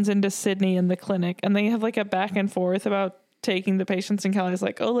 Callie runs into Sydney in the clinic, and they have like a back and forth about taking the patients, and Callie's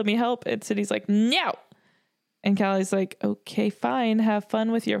like, oh, let me help. And Sydney's like, no. And Callie's like, okay, fine. Have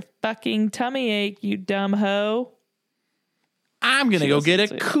fun with your fucking tummy ache, you dumb hoe. I'm going to go get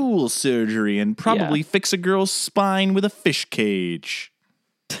a cool surgery and probably fix a girl's spine with a fish cage.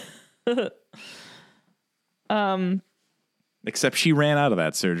 Except she ran out of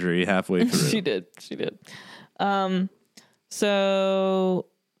that surgery halfway through. She did. So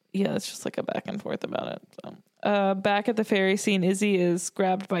yeah, it's just like a back and forth about it. So, back at the ferry scene, Izzy is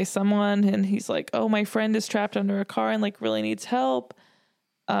grabbed by someone and he's like, oh, my friend is trapped under a car and like really needs help.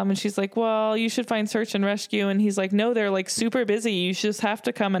 And she's like, well, you should find search and rescue. And he's like, no, they're like super busy. You just have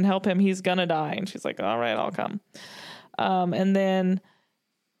to come and help him. He's gonna die. And she's like, all right, I'll come. And then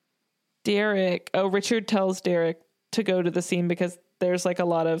Richard tells Derek to go to the scene because there's like a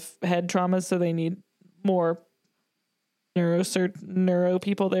lot of head traumas. So they need more neuro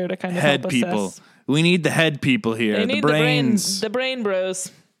people there to kind of head help people. assess. We need the head people here. They need the brains. The brain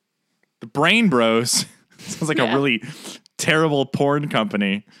bros. The brain bros. Sounds like a really terrible porn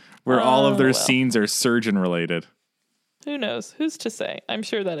company where all of their scenes are surgeon related. Who knows? Who's to say? I'm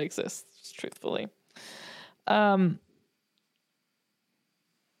sure that exists, truthfully. So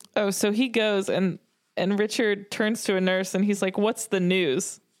he goes and Richard turns to a nurse and he's like, what's the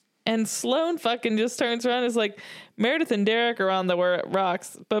news? And Sloan fucking just turns around and is like, Meredith and Derek are on the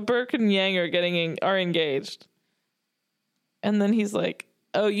rocks, but Burke and Yang are engaged. And then he's like,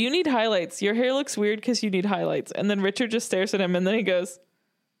 oh, you need highlights. Your hair looks weird because you need highlights. And then Richard just stares at him and then he goes,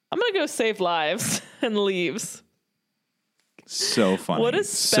 I'm going to go save lives and leaves. So funny. What a spaz.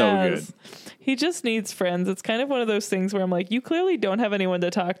 So good. He just needs friends. It's kind of one of those things where I'm like, you clearly don't have anyone to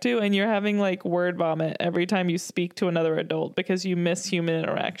talk to and you're having like word vomit every time you speak to another adult because you miss human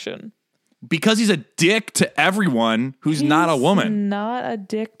interaction. Because he's a dick to everyone who's not a woman. Not a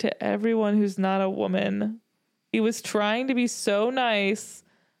dick to everyone who's not a woman. He was trying to be so nice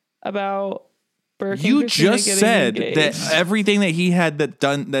about Burke. You just said engaged. that everything that he had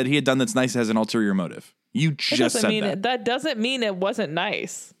done that's nice has an ulterior motive. You just said that. That doesn't mean it wasn't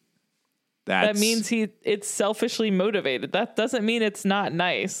nice. That means it's selfishly motivated. That doesn't mean it's not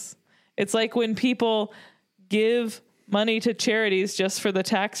nice. It's like when people give money to charities just for the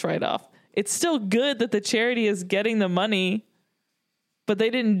tax write-off. It's still good that the charity is getting the money, but they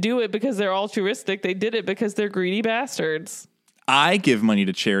didn't do it because they're altruistic. They did it because they're greedy bastards. I give money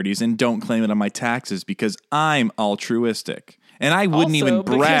to charities and don't claim it on my taxes because I'm altruistic. And I wouldn't even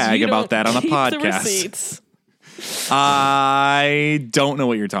brag about that on a podcast. I don't know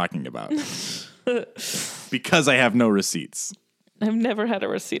what you're talking about. Because I have no receipts. I've never had a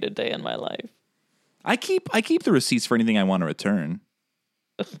receipt a day in my life. I keep the receipts for anything I want to return.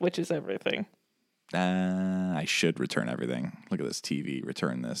 Which is everything. I should return everything. Look at this TV.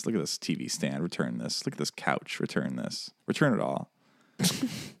 Return this. Look at this TV stand. Return this. Look at this couch. Return this. Return it all.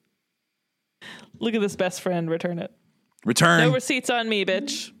 Look at this best friend. Return it. Return. No receipts on me,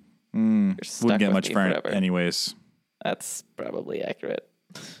 bitch. Wouldn't get much for it anyways. That's probably accurate.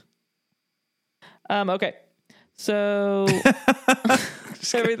 Okay. So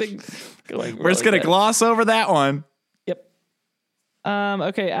Everything's going. We're just gonna gloss over that one. Yep.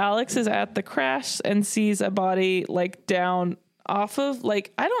 Okay. Alex is at the crash and sees a body like down off of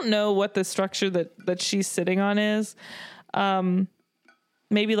like I don't know what the structure that she's sitting on is.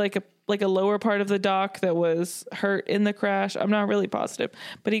 Maybe like a lower part of the dock that was hurt in the crash. I'm not really positive,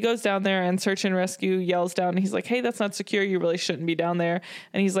 but he goes down there and search and rescue yells down and he's like, hey, that's not secure. You really shouldn't be down there.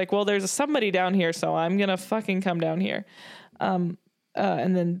 And he's like, well, there's somebody down here. So I'm going to fucking come down here. And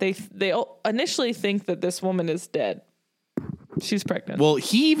then they initially think that this woman is dead. She's pregnant. Well,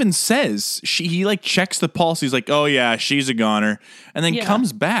 he even says he like checks the pulse. He's like, oh yeah, she's a goner. And then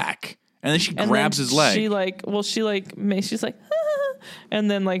comes back and then she grabs his leg. She's like, and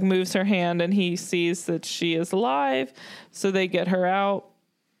then like moves her hand and he sees that she is alive. So they get her out.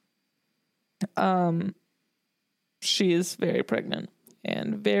 She is very pregnant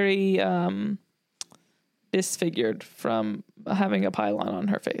and very disfigured from having a pylon on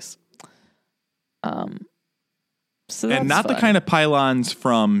her face. So and not fun. The kind of pylons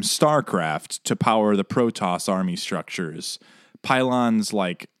from StarCraft to power the Protoss army structures. Pylons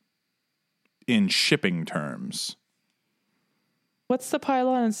like in shipping terms. What's the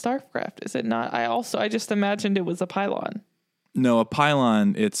pylon in StarCraft? Is it not? I just imagined it was a pylon. No, a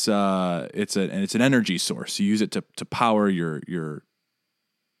pylon. It's an energy source. You use it to power your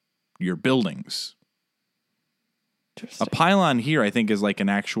buildings. A pylon here, I think, is like an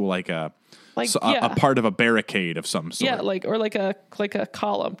actual a part of a barricade of some sort. Yeah, like a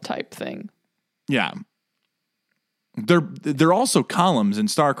column type thing. Yeah. They're also columns in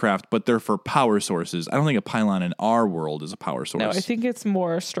StarCraft, but they're for power sources. I don't think a pylon in our world is a power source. No, I think it's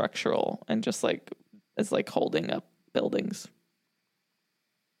more structural and just like it's like holding up buildings.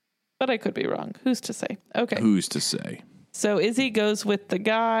 But I could be wrong. Who's to say? Okay. Who's to say? So Izzy goes with the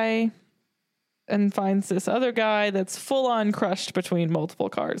guy and finds this other guy that's full on crushed between multiple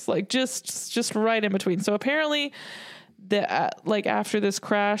cars, like just right in between. So apparently after this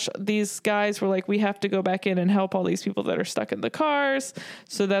crash, these guys were like, we have to go back in and help all these people that are stuck in the cars.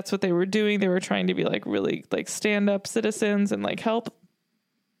 So that's what they were doing. They were trying to be like really like stand up citizens and like help.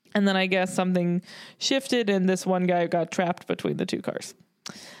 And then I guess something shifted and this one guy got trapped between the two cars.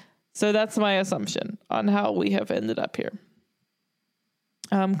 So that's my assumption on how we have ended up here.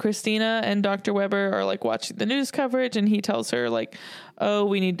 Christina and Dr. Weber are like watching the news coverage and he tells her like, oh,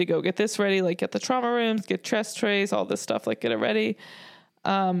 we need to go get this ready, like get the trauma rooms, get chest trays, all this stuff, like get it ready.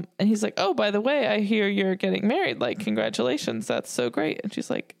 And he's like, oh, by the way, I hear you're getting married. Like, congratulations. That's so great. And she's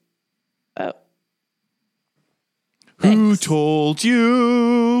like, oh. Thanks. Who told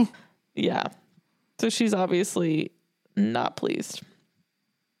you? Yeah. So she's obviously not pleased.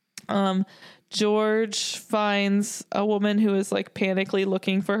 George finds a woman who is like panically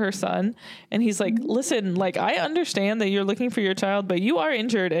looking for her son. And he's like, listen, like, I understand that you're looking for your child, but you are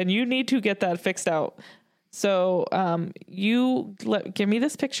injured and you need to get that fixed out. So, give me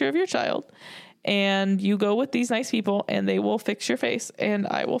this picture of your child and you go with these nice people and they will fix your face and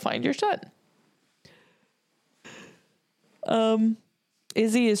I will find your son.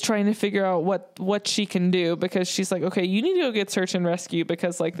 Izzy is trying to figure out what she can do because she's like, okay, you need to go get search and rescue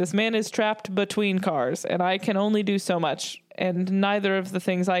because like this man is trapped between cars and I can only do so much. And neither of the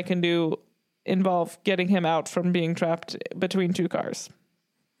things I can do involve getting him out from being trapped between two cars.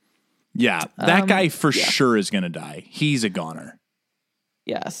 Yeah, that guy for sure is going to die. He's a goner.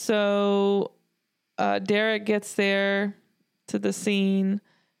 Yeah, so Derek gets there to the scene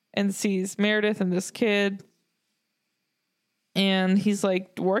and sees Meredith and this kid. And he's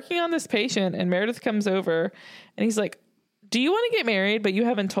like working on this patient and Meredith comes over and he's like, do you want to get married? But you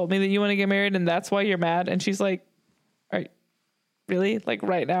haven't told me that you want to get married and that's why you're mad. And she's like, all right, really? Like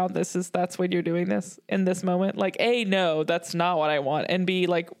right now, that's when you're doing this in this moment? Like A, no, that's not what I want. And B,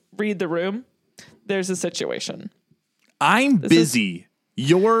 like read the room. There's a situation. I'm busy.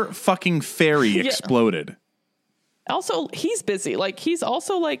 Your fucking ferry exploded. Also, he's busy. Like he's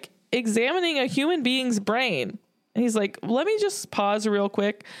also like examining a human being's brain. And he's like, let me just pause real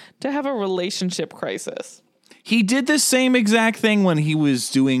quick to have a relationship crisis. He did the same exact thing when he was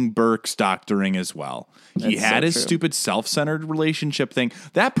doing Burke's doctoring as well. He had his stupid self-centered relationship thing.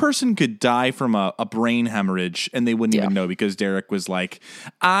 That person could die from a brain hemorrhage and they wouldn't even know because Derek was like,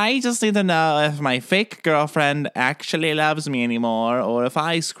 I just need to know if my fake girlfriend actually loves me anymore or if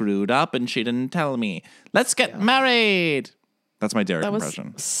I screwed up and she didn't tell me. Let's get married. That's my Derek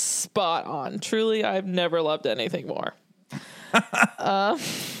impression. Spot on. Truly, I've never loved anything more.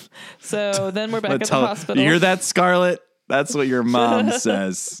 So then we're back at the hospital. You hear that, Scarlett? That's what your mom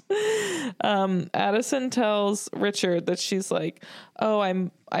says. Addison tells Richard that she's like, oh,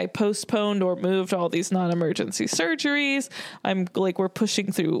 I postponed or moved all these non-emergency surgeries. I'm like, we're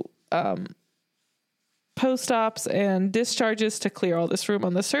pushing through post-ops and discharges to clear all this room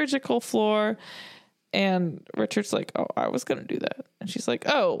on the surgical floor. And Richard's like, oh, I was going to do that. And she's like,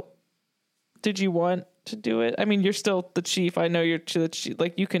 oh, did you want to do it? I mean, you're still the chief. I know you're the chief.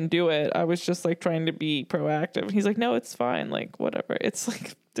 Like, you can do it. I was just like trying to be proactive. And he's like, no, it's fine. Like, whatever. It's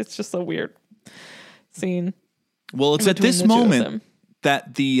like, it's just a weird scene. Well, it's at this moment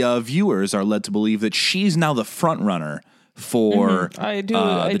that the viewers are led to believe that she's now the front runner for I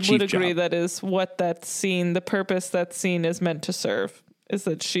would agree that is what that scene, the purpose that scene is meant to serve, is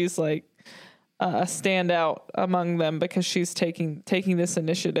that she's like a standout among them because she's taking this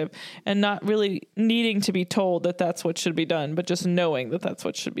initiative and not really needing to be told that that's what should be done, but just knowing that that's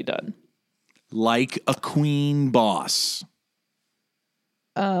what should be done. Like a queen boss.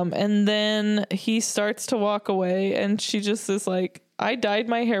 And then he starts to walk away and she just is like, I dyed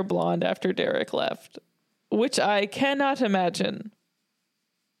my hair blonde after Derek left, which I cannot imagine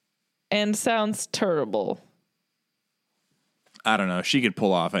and sounds terrible. I don't know. She could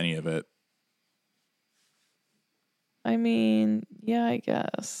pull off any of it. I mean, yeah, I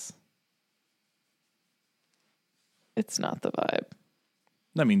guess. It's not the vibe.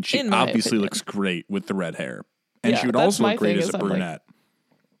 I mean, she obviously looks great with the red hair. And she would also look great as a brunette.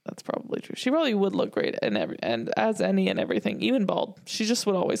 That's probably true. She probably would look great and as any and everything, even bald. She just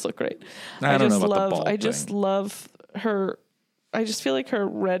would always look great. I don't know about the bald I just thing. love her. I just feel like her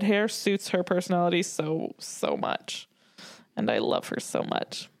red hair suits her personality so much. And I love her so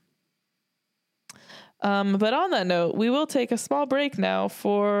much. But on that note, we will take a small break now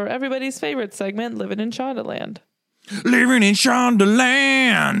for everybody's favorite segment, Living in Shondaland. Living in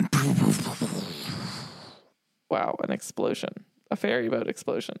Shondaland. Wow, an explosion. A ferry boat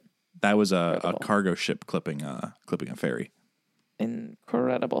explosion. That was a cargo ship clipping a ferry.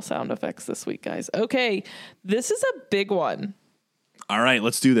 Incredible sound effects this week, guys. Okay, this is a big one. All right,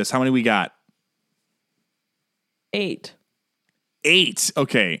 let's do this. How many we got? 8. 8.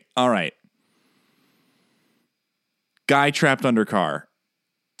 Okay, all right. Guy trapped under car.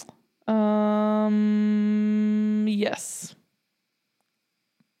 Yes.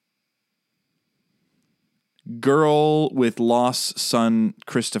 Girl with lost son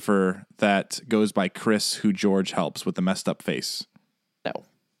Christopher that goes by Chris, who George helps with the messed up face. No.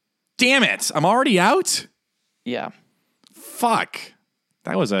 Damn it. I'm already out? Yeah. Fuck.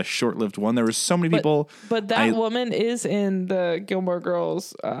 That was a short-lived one. There were so many people. But that woman is in the Gilmore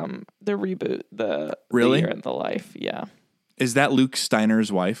Girls, the reboot, the Really? Year in the Life. Yeah. Is that Luke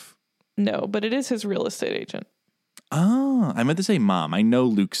Steiner's wife? No, but it is his real estate agent. Oh, I meant to say mom. I know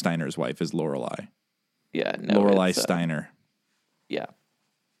Luke Steiner's wife is Lorelai. Yeah, no. Lorelai Steiner. Yeah.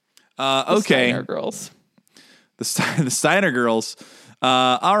 Okay. Steiner girls. The Steiner girls.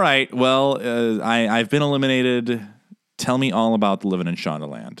 All right. Well, I've been eliminated. Tell me all about the Living in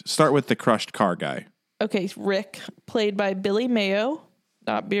Shondaland. Start with the crushed car guy. Okay, Rick, played by Billy Mayo,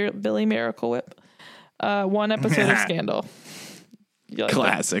 not Billy Miracle Whip. One episode of Scandal. Like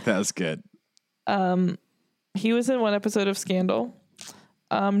Classic. That was good. He was in one episode of Scandal.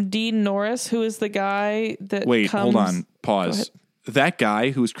 Dean Norris, who is the guy that hold on. Pause. That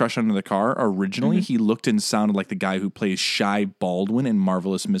guy who was crushed under the car, originally he looked and sounded like the guy who plays Shy Baldwin in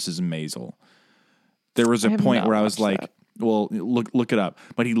Marvelous Mrs. Maisel. There was a point where I was like, well, look it up.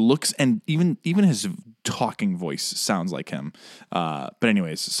 But he looks, and even his talking voice sounds like him. But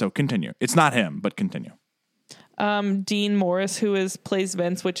anyways, so continue. It's not him, but continue. Dean Morris, who plays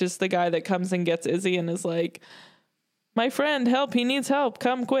Vince, which is the guy that comes and gets Izzy and is like, my friend, help, he needs help,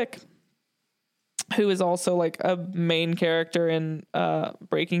 come quick. Who is also like a main character in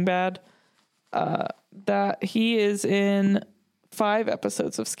Breaking Bad. That he is in 5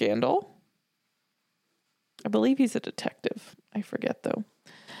 episodes of Scandal. I believe he's a detective. I forget though.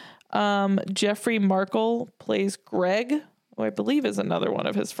 Jeffrey Markle plays Greg, who I believe is another one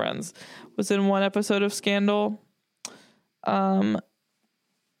of his friends. Was in 1 episode of Scandal.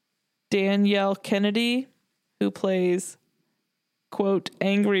 Danielle Kennedy, who plays, quote,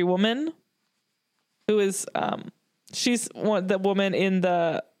 angry woman, who is she's the woman in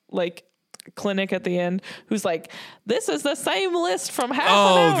the like clinic at the end who's like, this is the same list from half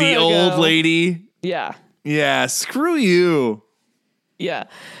an hour the ago. old lady. Yeah, screw you. Yeah,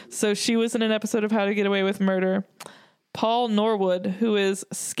 so she was in an episode of How to Get Away with Murder. Paul Norwood, who is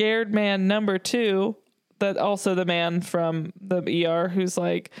Scared Man number 2, that also the man from the ER who's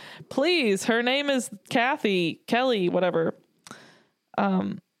like, please, her name is Kelly, whatever.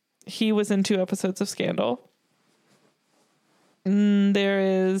 He was in 2 episodes of Scandal. There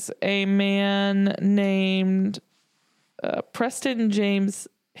is a man named Preston James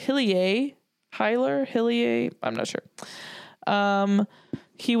Hillier. I'm not sure.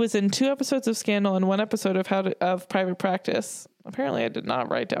 He was in 2 episodes of Scandal and 1 episode of Private Practice. Apparently, I did not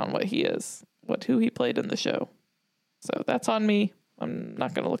write down what he is, who he played in the show. So that's on me. I'm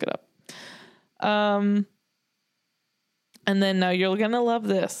not going to look it up. And then now you're going to love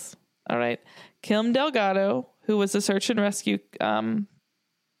this. All right. Kim Delgado, who was a search and rescue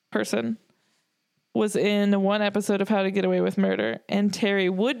person, was in 1 episode of How to Get Away with Murder. And Terry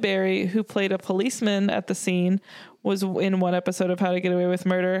Woodbury, who played a policeman at the scene, was in 1 episode of How to Get Away with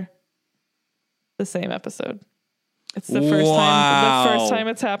Murder. The same episode. It's the first time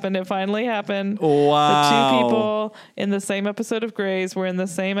it's happened. It finally happened. Wow. The 2 people in the same episode of Grey's were in the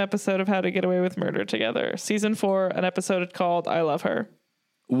same episode of How to Get Away with Murder together. Season 4, an episode called I Love Her.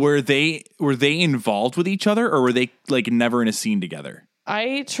 Were they involved with each other, or were they like never in a scene together?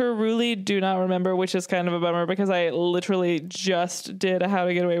 I truly do not remember, which is kind of a bummer because I literally just did a How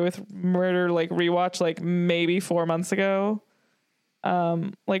to Get Away with Murder like rewatch like maybe 4 months ago.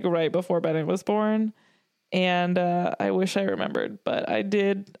 Like right before Bennett was born. And I wish I remembered, but I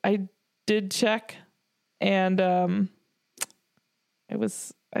did check, and I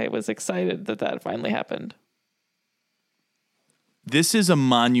was excited that finally happened. This is a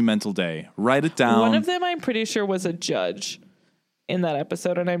monumental day. Write it down. One of them I'm pretty sure was a judge in that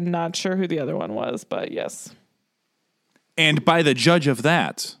episode, and I'm not sure who the other one was, but yes. And by the judge of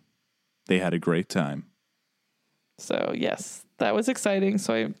that, they had a great time. So yes, that was exciting.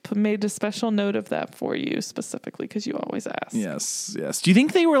 So I made a special note of that for you specifically because you always ask. Yes, yes. Do you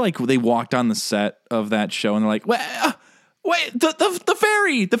think they walked on the set of that show and they're like, wait,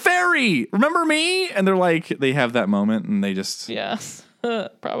 the fairy, remember me? And they're like, they have that moment and they just, yeah,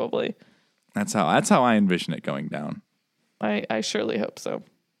 probably. That's how I envision it going down. I surely hope so.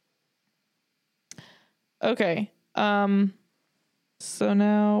 Okay. So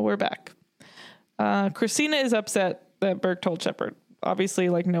now we're back. Christina is upset that Burke told Shepard. Obviously,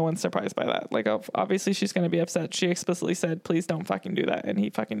 like, no one's surprised by that. Like, obviously she's going to be upset. She explicitly said, please don't fucking do that. And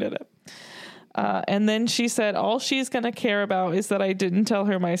he fucking did it. And then she said, all she's going to care about is that I didn't tell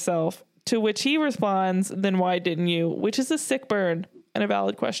her myself. To which he responds, then why didn't you? Which is a sick burn and a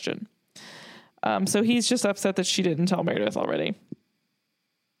valid question. So he's just upset that she didn't tell Meredith already.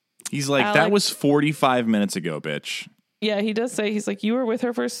 He's like, Alex, that was 45 minutes ago, bitch. Yeah, he does say, he's like, you were with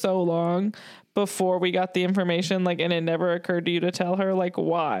her for so long before we got the information, like, and it never occurred to you to tell her, like,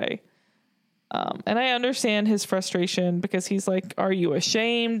 why? And I understand his frustration because he's like, are you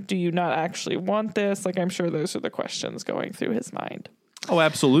ashamed? Do you not actually want this? Like, I'm sure those are the questions going through his mind. Oh,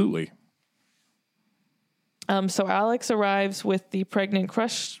 absolutely. So Alex arrives with the pregnant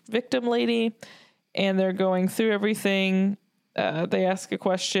crush victim lady, and they're going through everything. They ask a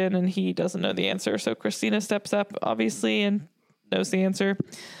question, and he doesn't know the answer. So Christina steps up, obviously, and knows the answer.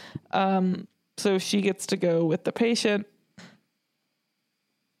 So she gets to go with the patient.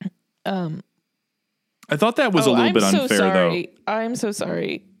 I thought that was a little bit unfair, though. I'm so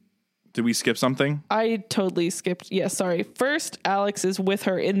sorry. Did we skip something? I totally skipped. Yeah, sorry. First, Alex is with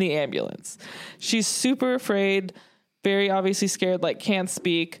her in the ambulance. She's super afraid, very obviously scared, like can't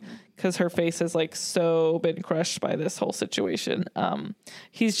speak because her face has like so been crushed by this whole situation.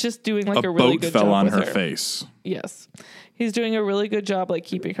 He's just doing like a really good job. A boat fell on with her face. Yes. He's doing a really good job like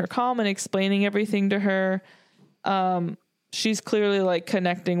keeping her calm and explaining everything to her. She's clearly like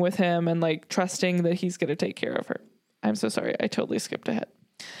connecting with him and like trusting that he's going to take care of her. I'm so sorry. I totally skipped ahead.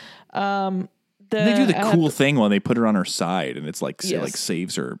 They do the cool thing when they put her on her side and it's like, yes, like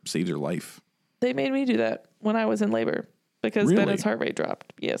saves her life. They made me do that when I was in labor because really? Bennett's heart rate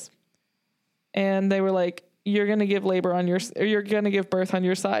dropped. Yes. And they were like, you're going to give you're going to give birth on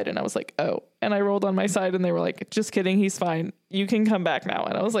your side. And I was like, oh, and I rolled on my side and they were like, just kidding. He's fine. You can come back now.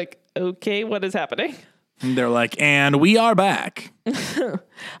 And I was like, okay, what is happening? And they're like, and we are back.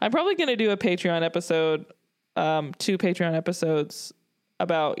 I'm probably going to do a Patreon episode, 2 Patreon episodes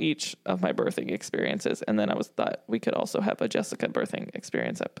about each of my birthing experiences. And then I thought we could also have a Jessica birthing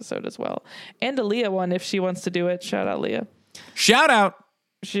experience episode as well. And a Leah one if she wants to do it. Shout out, Leah. Shout out.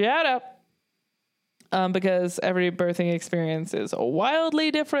 Because every birthing experience is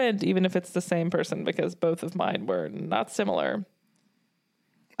wildly different, even if it's the same person, because both of mine were not similar.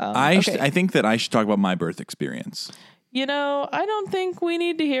 I think that I should talk about my birth experience. You know, I don't think we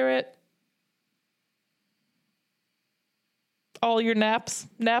need to hear it. All your naps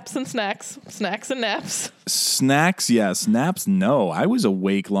and snacks and naps. Snacks, yes. Naps, no. I was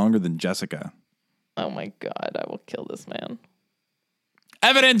awake longer than Jessica. Oh my God, I will kill this man.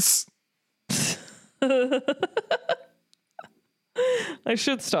 Evidence! I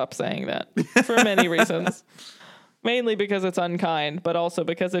should stop saying that for many reasons. Mainly because it's unkind, but also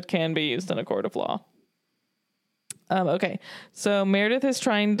because it can be used in a court of law. Okay, so Meredith is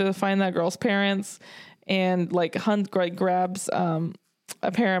trying to find that girl's parents and like grabs a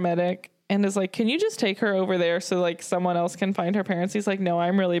paramedic and is like, can you just take her over there so like someone else can find her parents? He's like, no,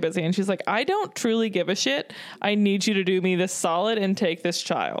 I'm really busy. And she's like, I don't truly give a shit. I need you to do me this solid and take this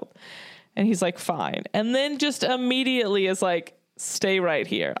child. And he's like, fine. And then just immediately is like, stay right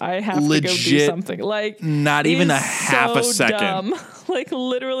here. I have to go do something. Like, not even a half a second. Dumb. Like,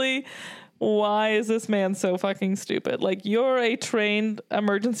 literally, why is this man so fucking stupid? Like, you're a trained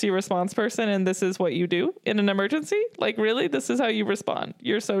emergency response person, and this is what you do in an emergency? Like, really? This is how you respond?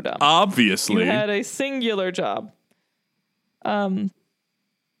 You're so dumb. Obviously. You had a singular job.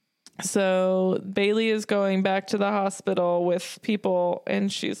 So Bailey is going back to the hospital with people,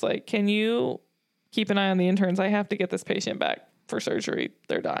 and she's like, can you keep an eye on the interns? I have to get this patient back for surgery.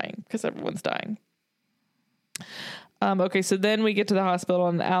 They're dying because everyone's dying. Okay, so then we get to the hospital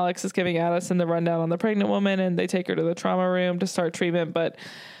and Alex is giving Addison the rundown on the pregnant woman, and they take her to the trauma room to start treatment, but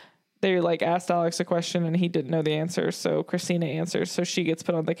they like asked Alex a question and he didn't know the answer. So Christina answers. So she gets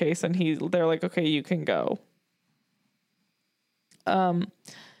put on the case and they're like, okay, you can go.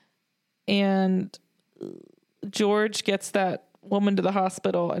 And George gets that woman to the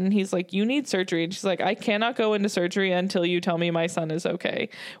hospital and he's like, you need surgery. And she's like, I cannot go into surgery until you tell me my son is okay,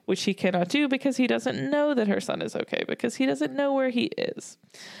 which he cannot do because he doesn't know that her son is okay, because he doesn't know where he is.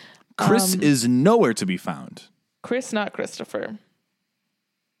 Chris is nowhere to be found. Chris, not Christopher.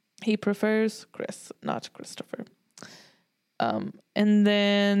 He prefers Chris, not Christopher. And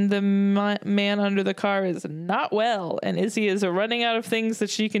then the man under the car is not well, and Izzy is running out of things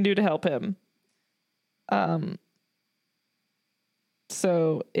that she can do to help him.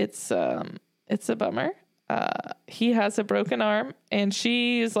 So it's a bummer. He has a broken arm, and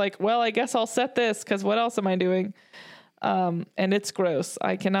she's like, well, I guess I'll set this, because what else am I doing? And it's gross.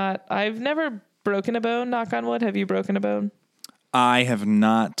 I've never broken a bone, knock on wood. Have you broken a bone? I have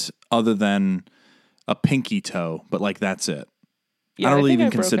not, other than a pinky toe, but like that's it. Yeah, I don't really even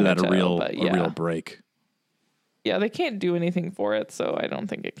I've consider that a real break. Yeah, they can't do anything for it, so I don't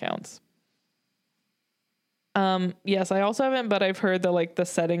think it counts. Yes, I also haven't, but I've heard that like the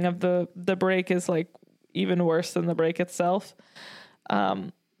setting of the break is like even worse than the break itself.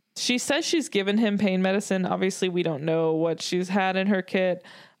 She says she's given him pain medicine. Obviously, we don't know what she's had in her kit.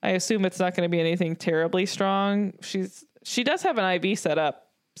 I assume it's not going to be anything terribly strong. She does have an IV set up,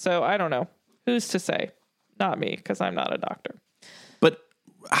 so I don't know. Who's to say? Not me, because I'm not a doctor. But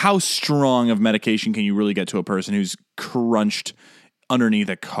how strong of medication can you really get to a person who's crunched underneath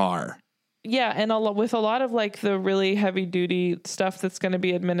a car? Yeah, and with a lot of like the really heavy duty stuff that's going to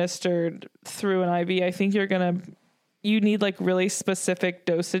be administered through an IV, I think you need like really specific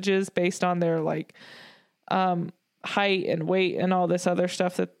dosages based on their like height and weight and all this other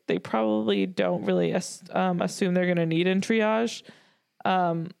stuff that they probably don't really assume they're going to need in triage.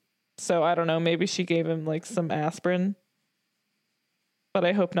 So I don't know, maybe she gave him like some aspirin, but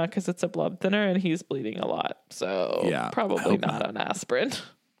I hope not, because it's a blood thinner and he's bleeding a lot. So yeah, probably not an aspirin.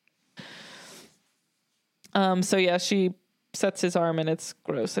 So yeah, she sets his arm and it's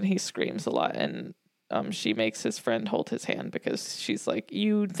gross and he screams a lot, and she makes his friend hold his hand because she's like,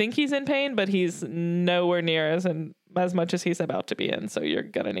 you think he's in pain, but he's nowhere near as much as he's about to be in. So you're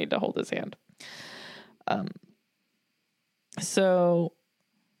going to need to hold his hand. So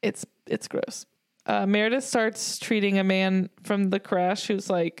it's gross. Meredith starts treating a man from the crash who's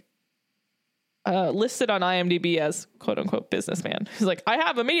like, listed on IMDb as quote unquote businessman. He's like, I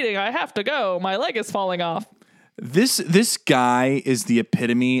have a meeting. I have to go. My leg is falling off. This guy is the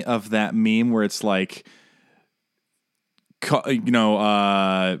epitome of that meme where it's like, has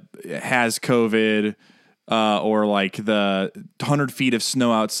COVID, or like the 100 feet of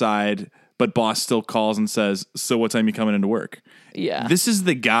snow outside, but boss still calls and says, so what time you coming into work? Yeah. This is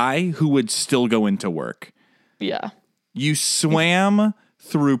the guy who would still go into work. Yeah. You swam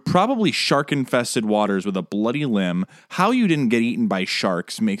through probably shark-infested waters with a bloody limb. How you didn't get eaten by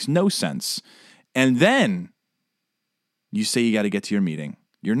sharks makes no sense. And then you say you got to get to your meeting.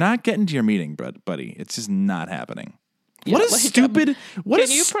 You're not getting to your meeting, buddy. It's just not happening. Yeah, what a stupid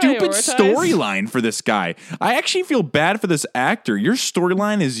storyline for this guy. I actually feel bad for this actor. Your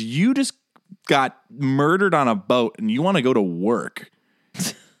storyline is you just got murdered on a boat and you want to go to work.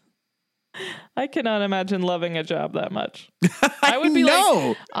 I cannot imagine loving a job that much. I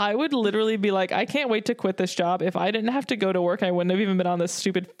would literally be like, I can't wait to quit this job. If I didn't have to go to work, I wouldn't have even been on this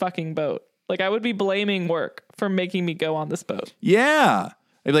stupid fucking boat. Like, I would be blaming work for making me go on this boat. Yeah.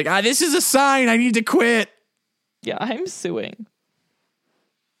 I'd be like, this is a sign I need to quit. Yeah, I'm suing.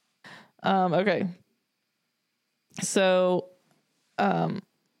 Okay. So,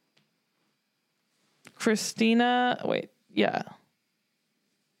 Christina, wait, yeah.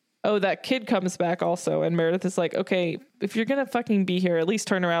 Oh, that kid comes back also. And Meredith is like, okay, if you're going to fucking be here, at least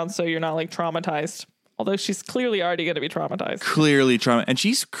turn around so you're not like traumatized. Although she's clearly already going to be traumatized. Clearly trauma. And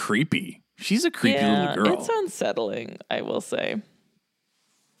she's creepy. She's a creepy little girl. It's unsettling, I will say.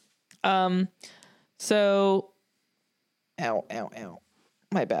 So, ow.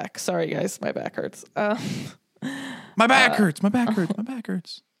 My back. Sorry, guys. My back hurts. My back hurts. My back hurts. My back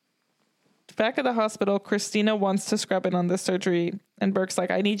hurts. Back at the hospital, Christina wants to scrub in on this surgery. And Burke's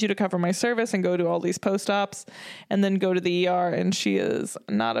like, I need you to cover my service and go to all these post-ops and then go to the ER. And she is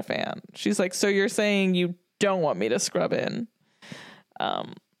not a fan. She's like, so you're saying you don't want me to scrub in?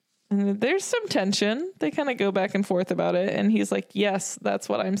 And there's some tension. They kind of go back and forth about it. And he's like, yes, that's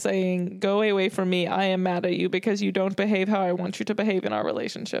what I'm saying. Go away from me. I am mad at you because you don't behave how I want you to behave in our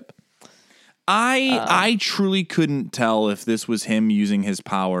relationship. I truly couldn't tell if this was him using his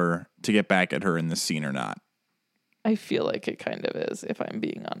power to get back at her in this scene or not. I feel like it kind of is, if I'm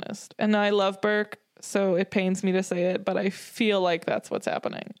being honest. And I love Burke, so it pains me to say it, but I feel like that's what's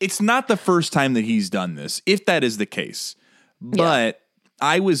happening. It's not the first time that he's done this, if that is the case. But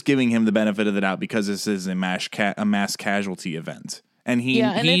I was giving him the benefit of the doubt because this is a mass casualty event. And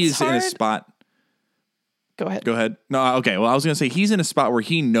he's in a spot. Go ahead. No, okay. Well, I was going to say he's in a spot where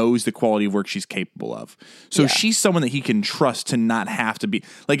he knows the quality of work she's capable of. So she's someone that he can trust to not have to be.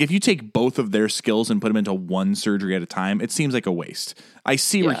 Like, if you take both of their skills and put them into one surgery at a time, it seems like a waste. I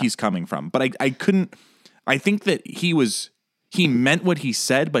see where he's coming from. But I couldn't. I think that he meant what he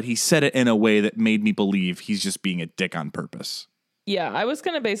said, but he said it in a way that made me believe he's just being a dick on purpose. Yeah, I was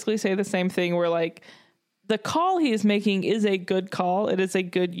going to basically say the same thing where, like, the call he is making is a good call. It is a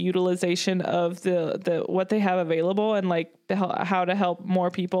good utilization of the what they have available and like how to help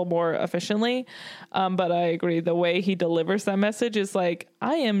more people more efficiently. But I agree. The way he delivers that message is like,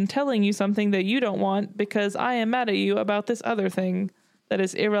 I am telling you something that you don't want because I am mad at you about this other thing that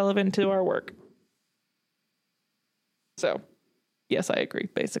is irrelevant to our work. So, yes, I agree,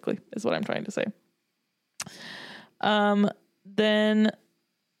 basically, is what I'm trying to say. Then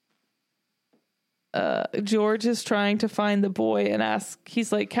George is trying to find the boy and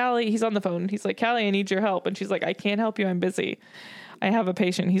he's like, Callie, he's on the phone. He's like, Callie, I need your help. And she's like, I can't help you. I'm busy. I have a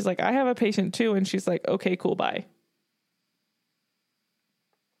patient. He's like, I have a patient too. And she's like, okay, cool. Bye.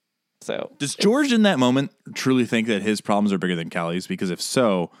 So does George in that moment truly think that his problems are bigger than Callie's? Because if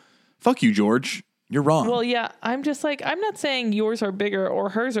so, fuck you, George. You're wrong. Well, yeah, I'm just like, I'm not saying yours are bigger or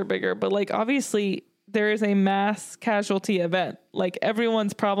hers are bigger, but like, obviously there is a mass casualty event. Like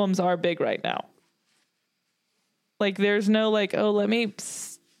everyone's problems are big right now. Like, there's no like, oh, let me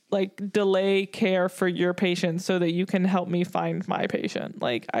like delay care for your patient so that you can help me find my patient.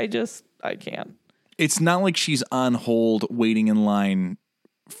 Like, I can't. It's not like she's on hold waiting in line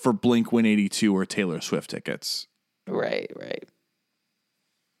for Blink-182 or Taylor Swift tickets. Right.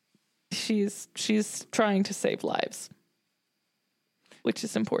 She's trying to save lives, which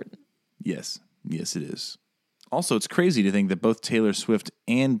is important. Yes, it is. Also, it's crazy to think that both Taylor Swift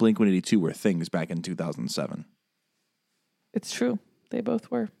and Blink-182 were things back in 2007. It's true. They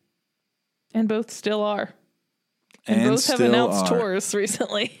both were. And both still are. And both have announced tours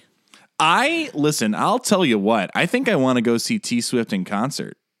recently. I'll tell you what. I think I want to go see T Swift in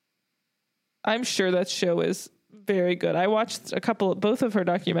concert. I'm sure that show is very good. I watched both of her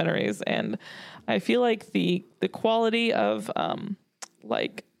documentaries, and I feel like the quality of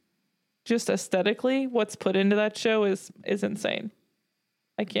like just aesthetically what's put into that show is insane.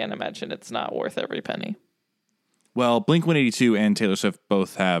 I can't imagine it's not worth every penny. Well, Blink-182 and Taylor Swift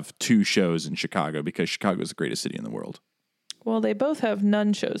both have 2 shows in Chicago because Chicago is the greatest city in the world. Well, they both have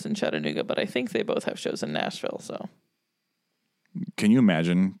none shows in Chattanooga, but I think they both have shows in Nashville. So, can you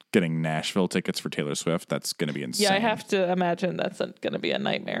imagine getting Nashville tickets for Taylor Swift? That's going to be insane. Yeah, I have to imagine that's going to be a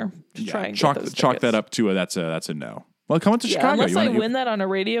nightmare to try and get those tickets. Chalk that up to that's a no. Well, come up to Chicago. Unless I win that on a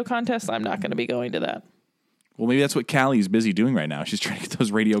radio contest, I'm not going to be going to that. Well, maybe that's what Callie's busy doing right now. She's trying to get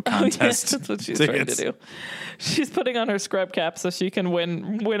those radio contests. That's what she's trying to do. She's putting on her scrub cap so she can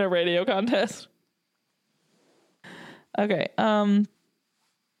win a radio contest. Okay.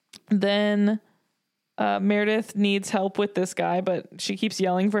 Then Meredith needs help with this guy, but she keeps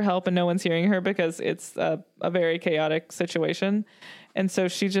yelling for help and no one's hearing her because it's a very chaotic situation. And so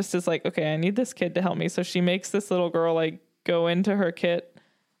she just is like, okay, I need this kid to help me. So she makes this little girl like go into her kit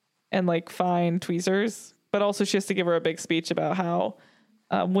and like find tweezers. But also she has to give her a big speech about how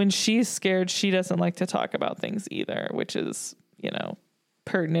when she's scared, she doesn't like to talk about things either, which is,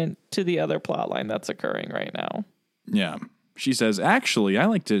 pertinent to the other plot line that's occurring right now. Yeah. She says, actually, I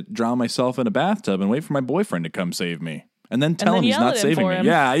like to drown myself in a bathtub and wait for my boyfriend to come save me. And then tell him he's not saving me.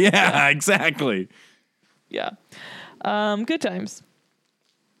 Yeah, exactly. Yeah. Good times.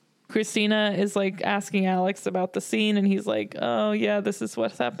 Christina is like asking Alex about the scene, and he's like, oh, yeah, this is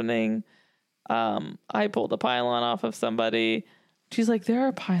what's happening. I pulled a pylon off of somebody. She's like, there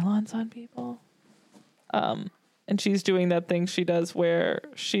are pylons on people. And she's doing that thing she does where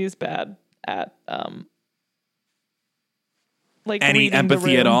she's bad at like any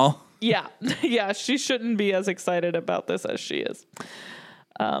empathy at all. Yeah. Yeah, she shouldn't be as excited about this as she is.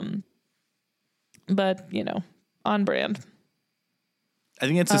 But, you know, on brand. I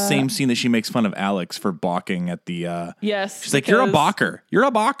think it's the same scene that she makes fun of Alex for balking at the yes. She's like, you're a balker. You're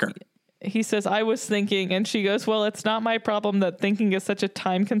a balker. He says, I was thinking, and she goes, well, it's not my problem that thinking is such a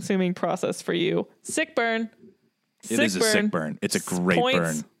time-consuming process for you. Sick burn. It is a sick burn. It's a great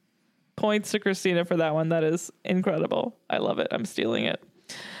burn. Points to Christina for that one. That is incredible. I love it. I'm stealing it.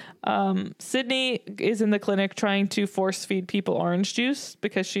 Sydney is in the clinic trying to force feed people orange juice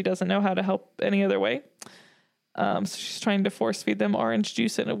because she doesn't know how to help any other way. So she's trying to force feed them orange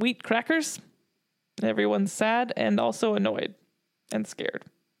juice and wheat crackers. Everyone's sad and also annoyed and scared.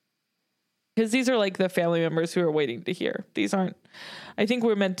 Because these are like the family members who are waiting to hear. These aren't, I think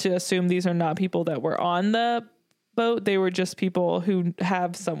we're meant to assume these are not people that were on the boat. They were just people who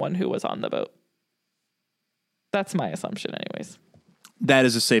have someone who was on the boat. That's my assumption anyways. That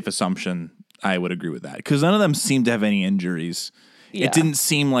is a safe assumption. I would agree with that. Because none of them seem to have any injuries. Yeah. It didn't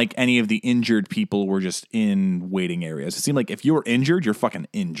seem like any of the injured people were just in waiting areas. It seemed like if you were injured, you're fucking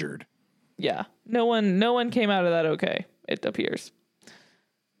injured. Yeah. No one came out of that okay, it appears.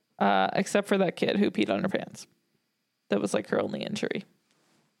 Except for that kid who peed on her pants. That was like her only injury.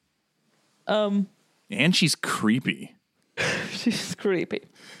 And she's creepy. She's creepy.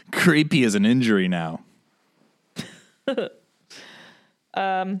 Creepy is an injury now.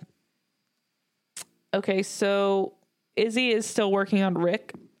 Okay, so Izzy is still working on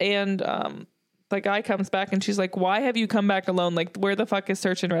Rick, and the guy comes back and she's like, why have you come back alone? Like, where the fuck is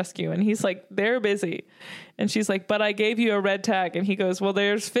search and rescue? And he's like, they're busy. And she's like, but I gave you a red tag. And he goes, well,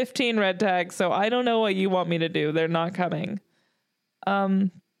 there's 15 red tags, so I don't know what you want me to do. They're not coming.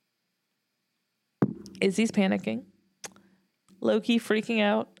 Izzy's panicking. Loki freaking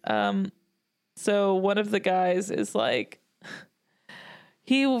out. So one of the guys is like,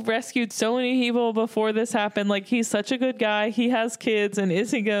 he rescued so many people before this happened. Like, he's such a good guy. He has kids. And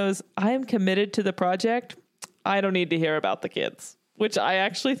Izzy goes, I am committed to the project. I don't need to hear about the kids, which I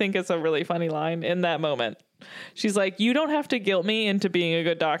actually think is a really funny line in that moment. She's like, you don't have to guilt me into being a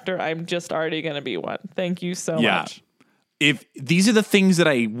good doctor. I'm just already going to be one. Thank you so much. If these are the things that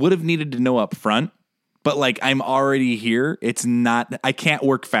I would have needed to know up front, but like, I'm already here. It's not, I can't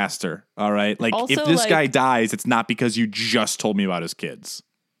work faster. All right. Like, also, if this guy dies, it's not because you just told me about his kids.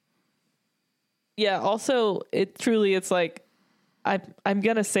 Yeah. Also, it's like, I'm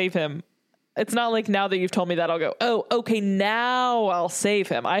going to save him. It's not like now that you've told me that I'll go, oh, okay, now I'll save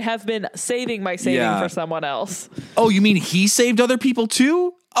him. I have been saving my saving for someone else. Oh, you mean he saved other people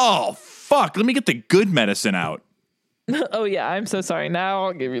too? Oh, fuck. Let me get the good medicine out. Oh, yeah. I'm so sorry. Now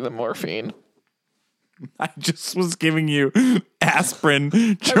I'll give you the morphine. I just was giving you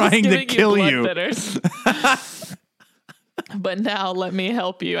aspirin trying to kill you. But now let me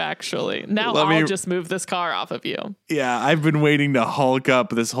help you, actually. Now I'll just move this car off of you. Yeah, I've been waiting to Hulk up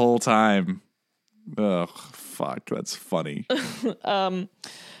this whole time. Ugh, fuck, that's funny.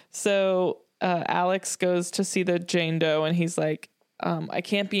 So Alex goes to see the Jane Doe, and he's like, I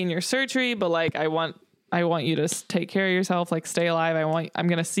can't be in your surgery, but like, I want you to take care of yourself, like stay alive. I'm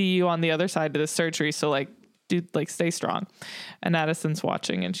going to see you on the other side of the surgery. So like, dude, like stay strong. And Addison's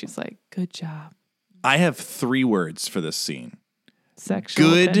watching and she's like, good job. I have 3 words for this scene. Sexual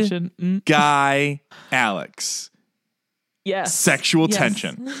good tension. Guy, Alex. Yes. Sexual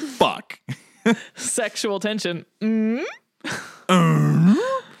tension. Fuck. Sexual tension. Yeah,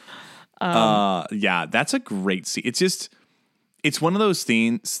 that's a great scene. It's one of those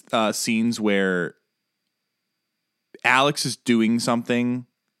scenes where Alex is doing something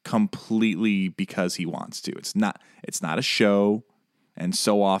completely because he wants to. It's not a show, and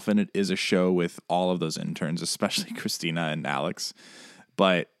so often it is a show with all of those interns, especially Christina and Alex.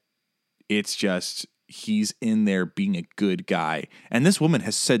 But it's just he's in there being a good guy, and this woman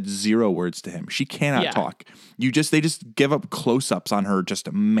has said 0 words to him. She cannot talk. They just give up close-ups on her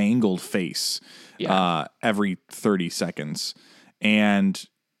just mangled face every 30 seconds, and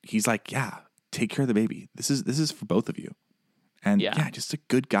he's like, yeah. Take care of the baby. This is for both of you. And just a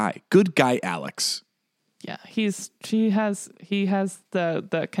good guy. Good guy, Alex. Yeah, he has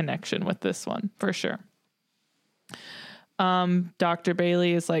the connection with this one for sure. Dr.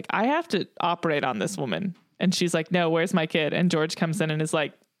 Bailey is like, I have to operate on this woman. And she's like, no, where's my kid? And George comes in and is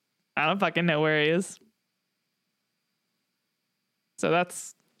like, I don't fucking know where he is. So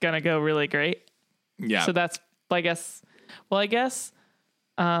that's going to go really great. Yeah. So that's, I guess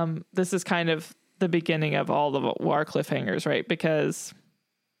this is kind of the beginning of all of our cliffhangers, right? Because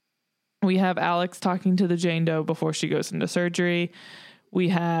we have Alex talking to the Jane Doe before she goes into surgery. We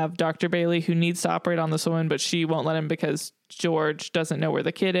have Dr. Bailey who needs to operate on this woman, but she won't let him because George doesn't know where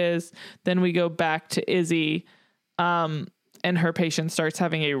the kid is. Then we go back to Izzy, and her patient starts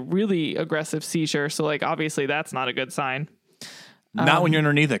having a really aggressive seizure. So like, obviously that's not a good sign. Not when you're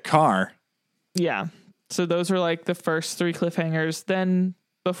underneath a car. Yeah. So those are like the first 3 cliffhangers. Then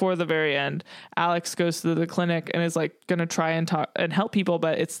before the very end, Alex goes to the clinic and is like going to try and talk and help people.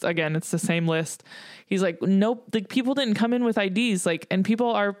 But it's the same list. He's like, nope, the people didn't come in with IDs. Like, and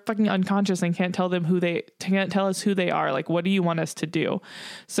people are fucking unconscious and can't tell us who they are. Like, what do you want us to do?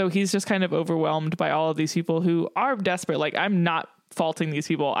 So he's just kind of overwhelmed by all of these people who are desperate. Like, I'm not faulting these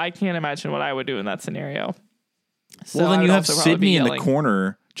people. I can't imagine what I would do in that scenario. So well, then you have Sydney in the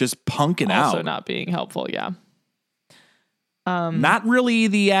corner just punking out. Also not being helpful. Yeah. Not really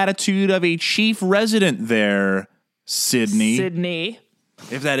the attitude of a chief resident there, Sydney.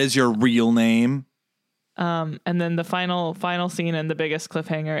 If that is your real name. And then the final scene and the biggest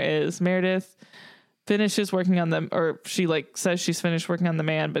cliffhanger is Meredith finishes working on them, or she like says she's finished working on the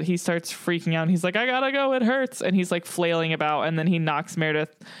man, but he starts freaking out. And he's like, I gotta go, it hurts. And he's like flailing about, and then he knocks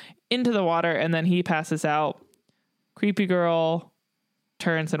Meredith into the water, and then he passes out. Creepy girl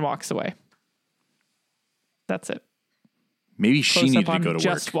turns and walks away. That's it. Maybe she needed to go to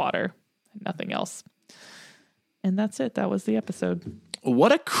just work. Water, nothing else. And that's it. That was the episode.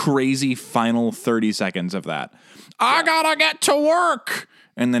 What a crazy final 30 seconds of that. I gotta get to work.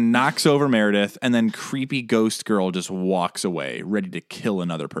 And then knocks over Meredith, and then creepy ghost girl just walks away, ready to kill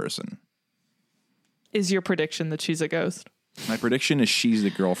another person. Is your prediction that she's a ghost? My prediction is she's the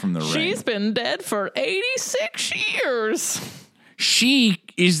girl from the ring. She's been dead for 86 years. She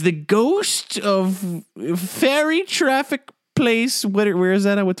is the ghost of Ferry Traffic Place. Where is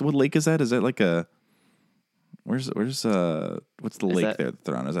that? What lake is that? Is that like a... what's the lake there that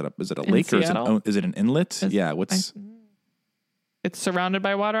they're on? Is it a lake Seattle? or is it an inlet? It's surrounded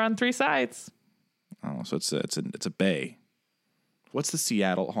by water on 3 sides. Oh, so it's a bay. What's the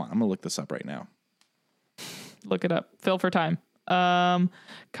Seattle? Hold on, I'm gonna look this up right now. Look it up. Fill for time.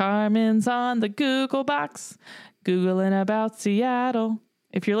 Carmen's on the Google box, Googling about Seattle.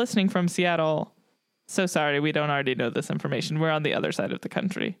 If you're listening from Seattle, so sorry we don't already know this information. We're on the other side of the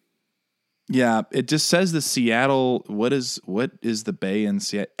country. Yeah, it just says the Seattle. What is the bay in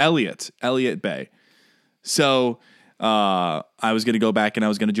Seattle? Elliott Bay. So I was going to go back and I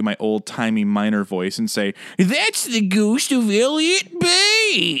was going to do my old timey minor voice and say, that's the ghost of Elliott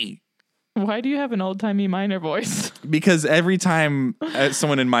Bay. Why do you have an old timey minor voice? Because every time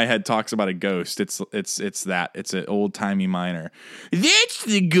someone in my head talks about a ghost, it's an old timey minor. That's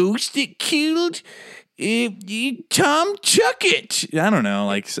the ghost that killed Tom Tuckett. I don't know.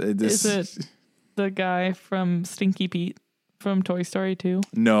 Like, this is it the guy from Stinky Pete from Toy Story 2?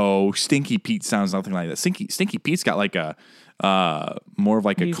 No, Stinky Pete sounds nothing like that. Stinky Pete's got like a more of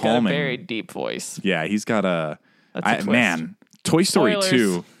like a calming, got a very deep voice. Yeah, he's got a twist. Man. Toy Story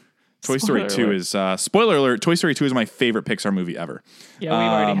 2. Toy Story 2 is spoiler alert. Toy Story 2 is my favorite Pixar movie ever. Yeah,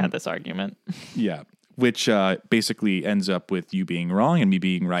 we've already had this argument. Yeah. Which basically ends up with you being wrong and me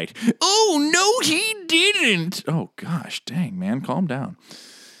being right. Oh, no, he didn't. Oh, gosh, dang, man, calm down.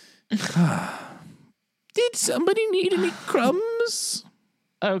 Did somebody need any crumbs?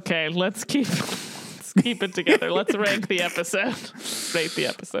 Okay, let's keep it together. Let's rank the episode. Rate the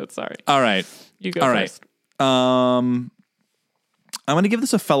episode, sorry. All right. You go All first. Right. I'm going to give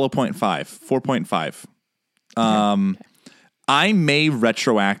this a fellow 4.5. Okay. I may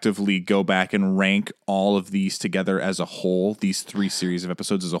retroactively go back and rank all of these together as a whole, these 3 series of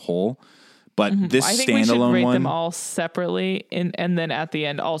episodes as a whole. But this I think standalone we should rate one, them all separately, and then at the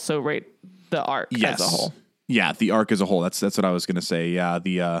end also rate the arc as a whole. Yeah, the arc as a whole. That's what I was going to say. Yeah,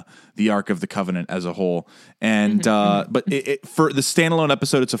 the arc of the Covenant as a whole. And but for the standalone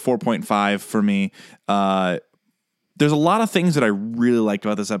episode, it's a 4.5 for me. There's a lot of things that I really liked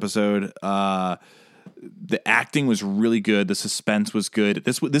about this episode. The acting was really good. The suspense was good.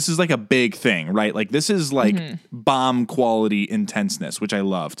 This is like a big thing, right? Like this is like bomb quality intenseness, which I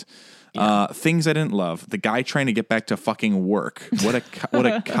loved. Yeah. Things I didn't love. The guy trying to get back to fucking work. What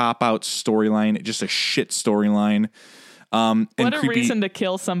a cop out storyline. Just a shit storyline. What a reason to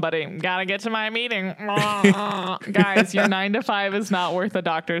kill somebody. Gotta get to my meeting. Guys, your 9 to 5 is not worth a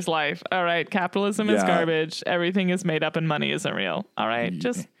doctor's life. All right. Capitalism is garbage. Everything is made up and money isn't real. All right.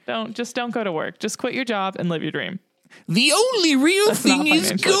 Just don't go to work. Just quit your job and live your dream. The only real thing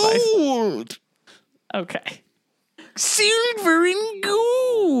is gold. Okay. Silver and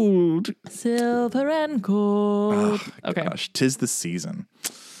gold. Silver and gold. Oh, okay. Gosh, 'tis the season.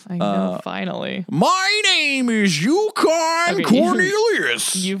 I know, finally. My name is Yukon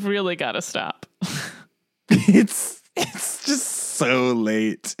Cornelius. You've really got to stop. It's just so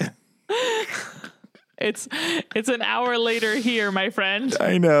late. It's an hour later here, my friend.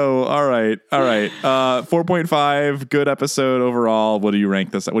 I know. All right. 4.5, good episode overall. What do you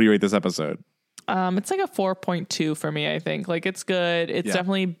rate this episode? It's like a 4.2 for me, I think. Like, it's good. It's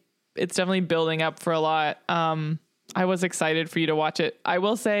definitely building up for a lot. I was excited for you to watch it. I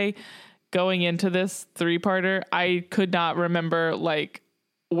will say, going into this 3-parter, I could not remember like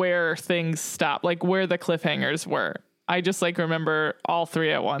where things stopped, like where the cliffhangers were. I just like remember all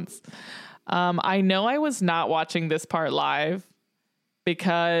 3 at once. I know I was not watching this part live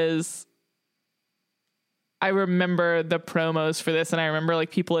because I remember the promos for this, and I remember like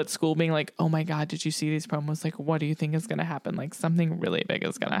people at school being like, "Oh my God, did you see these promos? Like, what do you think is going to happen? Like, something really big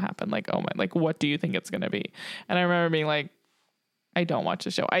is going to happen. Like, oh my, like, what do you think it's going to be?" And I remember being like, I don't watch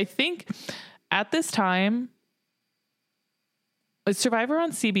the show. I think at this time, was Survivor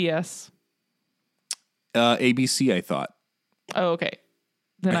on CBS? ABC, I thought. Oh, okay.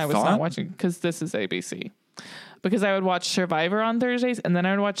 Then I was not watching, because this is ABC. Because I would watch Survivor on Thursdays, and then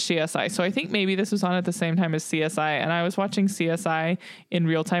I would watch CSI. So I think maybe this was on at the same time as CSI, and I was watching CSI in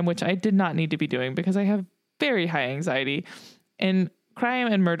real time, which I did not need to be doing because I have very high anxiety. And crime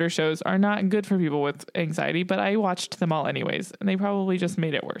and murder shows are not good for people with anxiety, but I watched them all anyways, and they probably just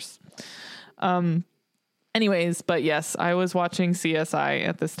made it worse. Anyways, but yes, I was watching CSI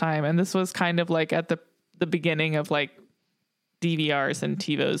at this time, and this was kind of like at the beginning of like DVRs and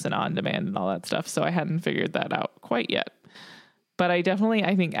TiVos and on demand and all that stuff. So I hadn't figured that out quite yet. But I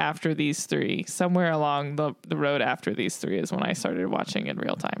think after these 3, somewhere along the road after these 3 is when I started watching in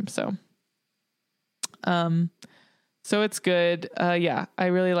real time. So it's good. I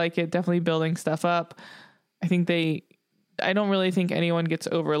really like it. Definitely building stuff up. I don't really think anyone gets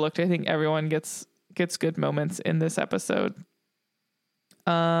overlooked. I think everyone gets good moments in this episode.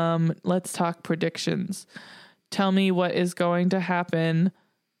 Let's talk predictions. Tell me what is going to happen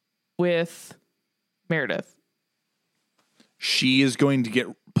with Meredith. She is going to get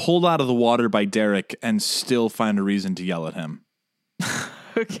pulled out of the water by Derek and still find a reason to yell at him.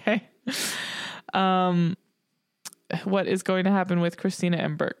 Okay. What is going to happen with Christina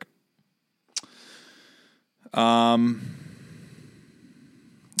and Burke?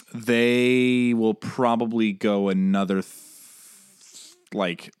 They will probably go another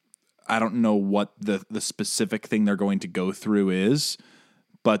I don't know what the specific thing they're going to go through is,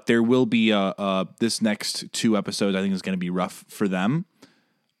 but there will be this next 2 episodes I think is going to be rough for them,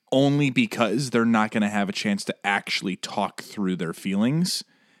 only because they're not going to have a chance to actually talk through their feelings,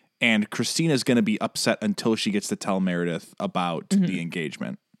 and Christina's going to be upset until she gets to tell Meredith about the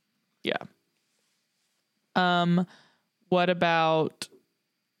engagement. Yeah. What about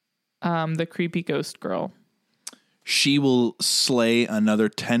the creepy ghost girl? She will slay another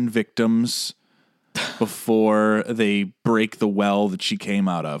 10 victims before they break the well that she came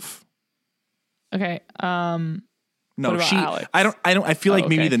out of. Okay. No, Alex? I feel like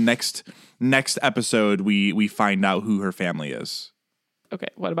maybe the next episode we find out who her family is. Okay.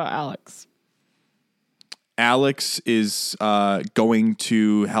 What about Alex? Alex is going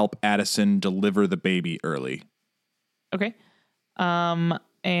to help Addison deliver the baby early. Okay. And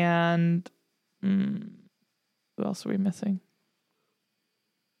who else are we missing?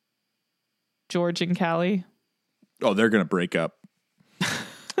 George and Callie. Oh, they're gonna break up.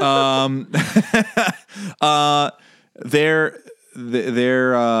 She's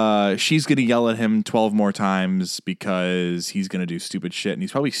gonna yell at him 12 more times because he's gonna do stupid shit, and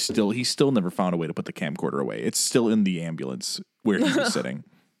he's still never found a way to put the camcorder away. It's still in the ambulance where he was sitting.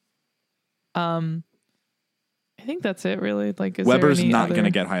 I think that's it, really. Like, Weber's not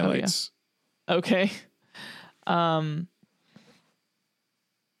gonna get highlights. Oh, yeah. Okay.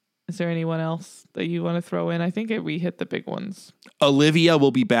 Is there anyone else that you want to throw in? I think we hit the big ones. Olivia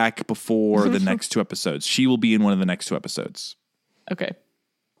will be back before the next 2 episodes. She will be in one of the next 2 episodes. Okay.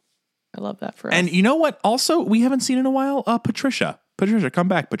 I love that for us. And you know what? Also, we haven't seen in a while, Patricia. Patricia, come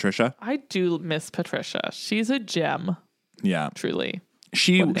back, Patricia. I do miss Patricia. She's a gem. Yeah. Truly.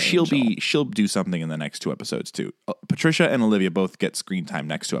 She'll do something in the next 2 episodes too. Patricia and Olivia both get screen time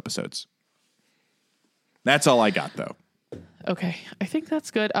next 2 episodes. That's all I got though. Okay, I think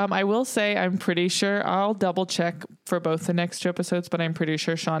that's good. I will say I'm pretty sure I'll double check for both the next 2 episodes, but I'm pretty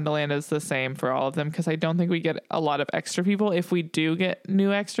sure Shondaland is the same for all of them because I don't think we get a lot of extra people. If we do get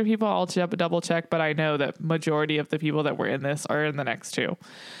new extra people, I'll double check, but I know that majority of the people that were in this are in the next 2.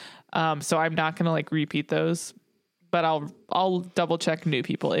 So I'm not going to like repeat those, but I'll double check new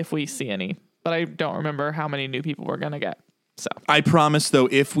people if we see any, but I don't remember how many new people we're going to get. So I promise though,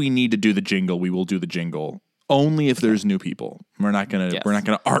 if we need to do the jingle, we will do the jingle. Only if there's new people. We're not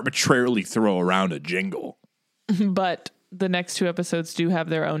gonna arbitrarily throw around a jingle. But the next 2 episodes do have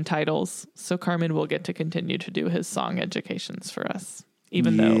their own titles, so Carmen will get to continue to do his song educations for us,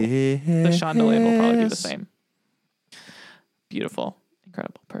 even though the Shondaland will probably be the same. Beautiful,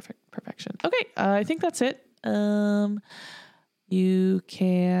 incredible, perfection. Okay, I think that's it. You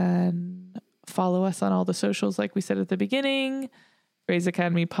can follow us on all the socials, like we said at the beginning.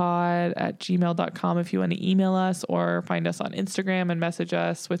 GraysAcademyPod@gmail.com if you want to email us, or find us on Instagram and message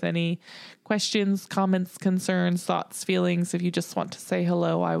us with any questions, comments, concerns, thoughts, feelings. If you just want to say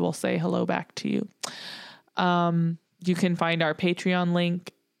hello, I will say hello back to you. You can find our Patreon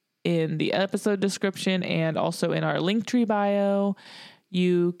link in the episode description and also in our Linktree bio.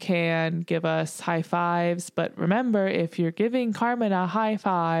 You can give us high fives, but remember, if you're giving Carmen a high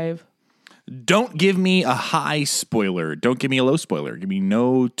five, don't give me a high spoiler. Don't give me a low spoiler. Give me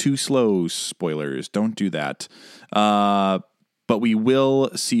no too slow spoilers. Don't do that. But we will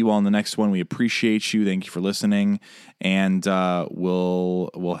see you all in the next one. We appreciate you. Thank you for listening. And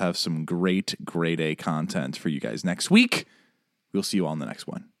we'll have some great A content for you guys next week. We'll see you all in the next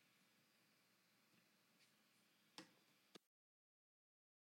one.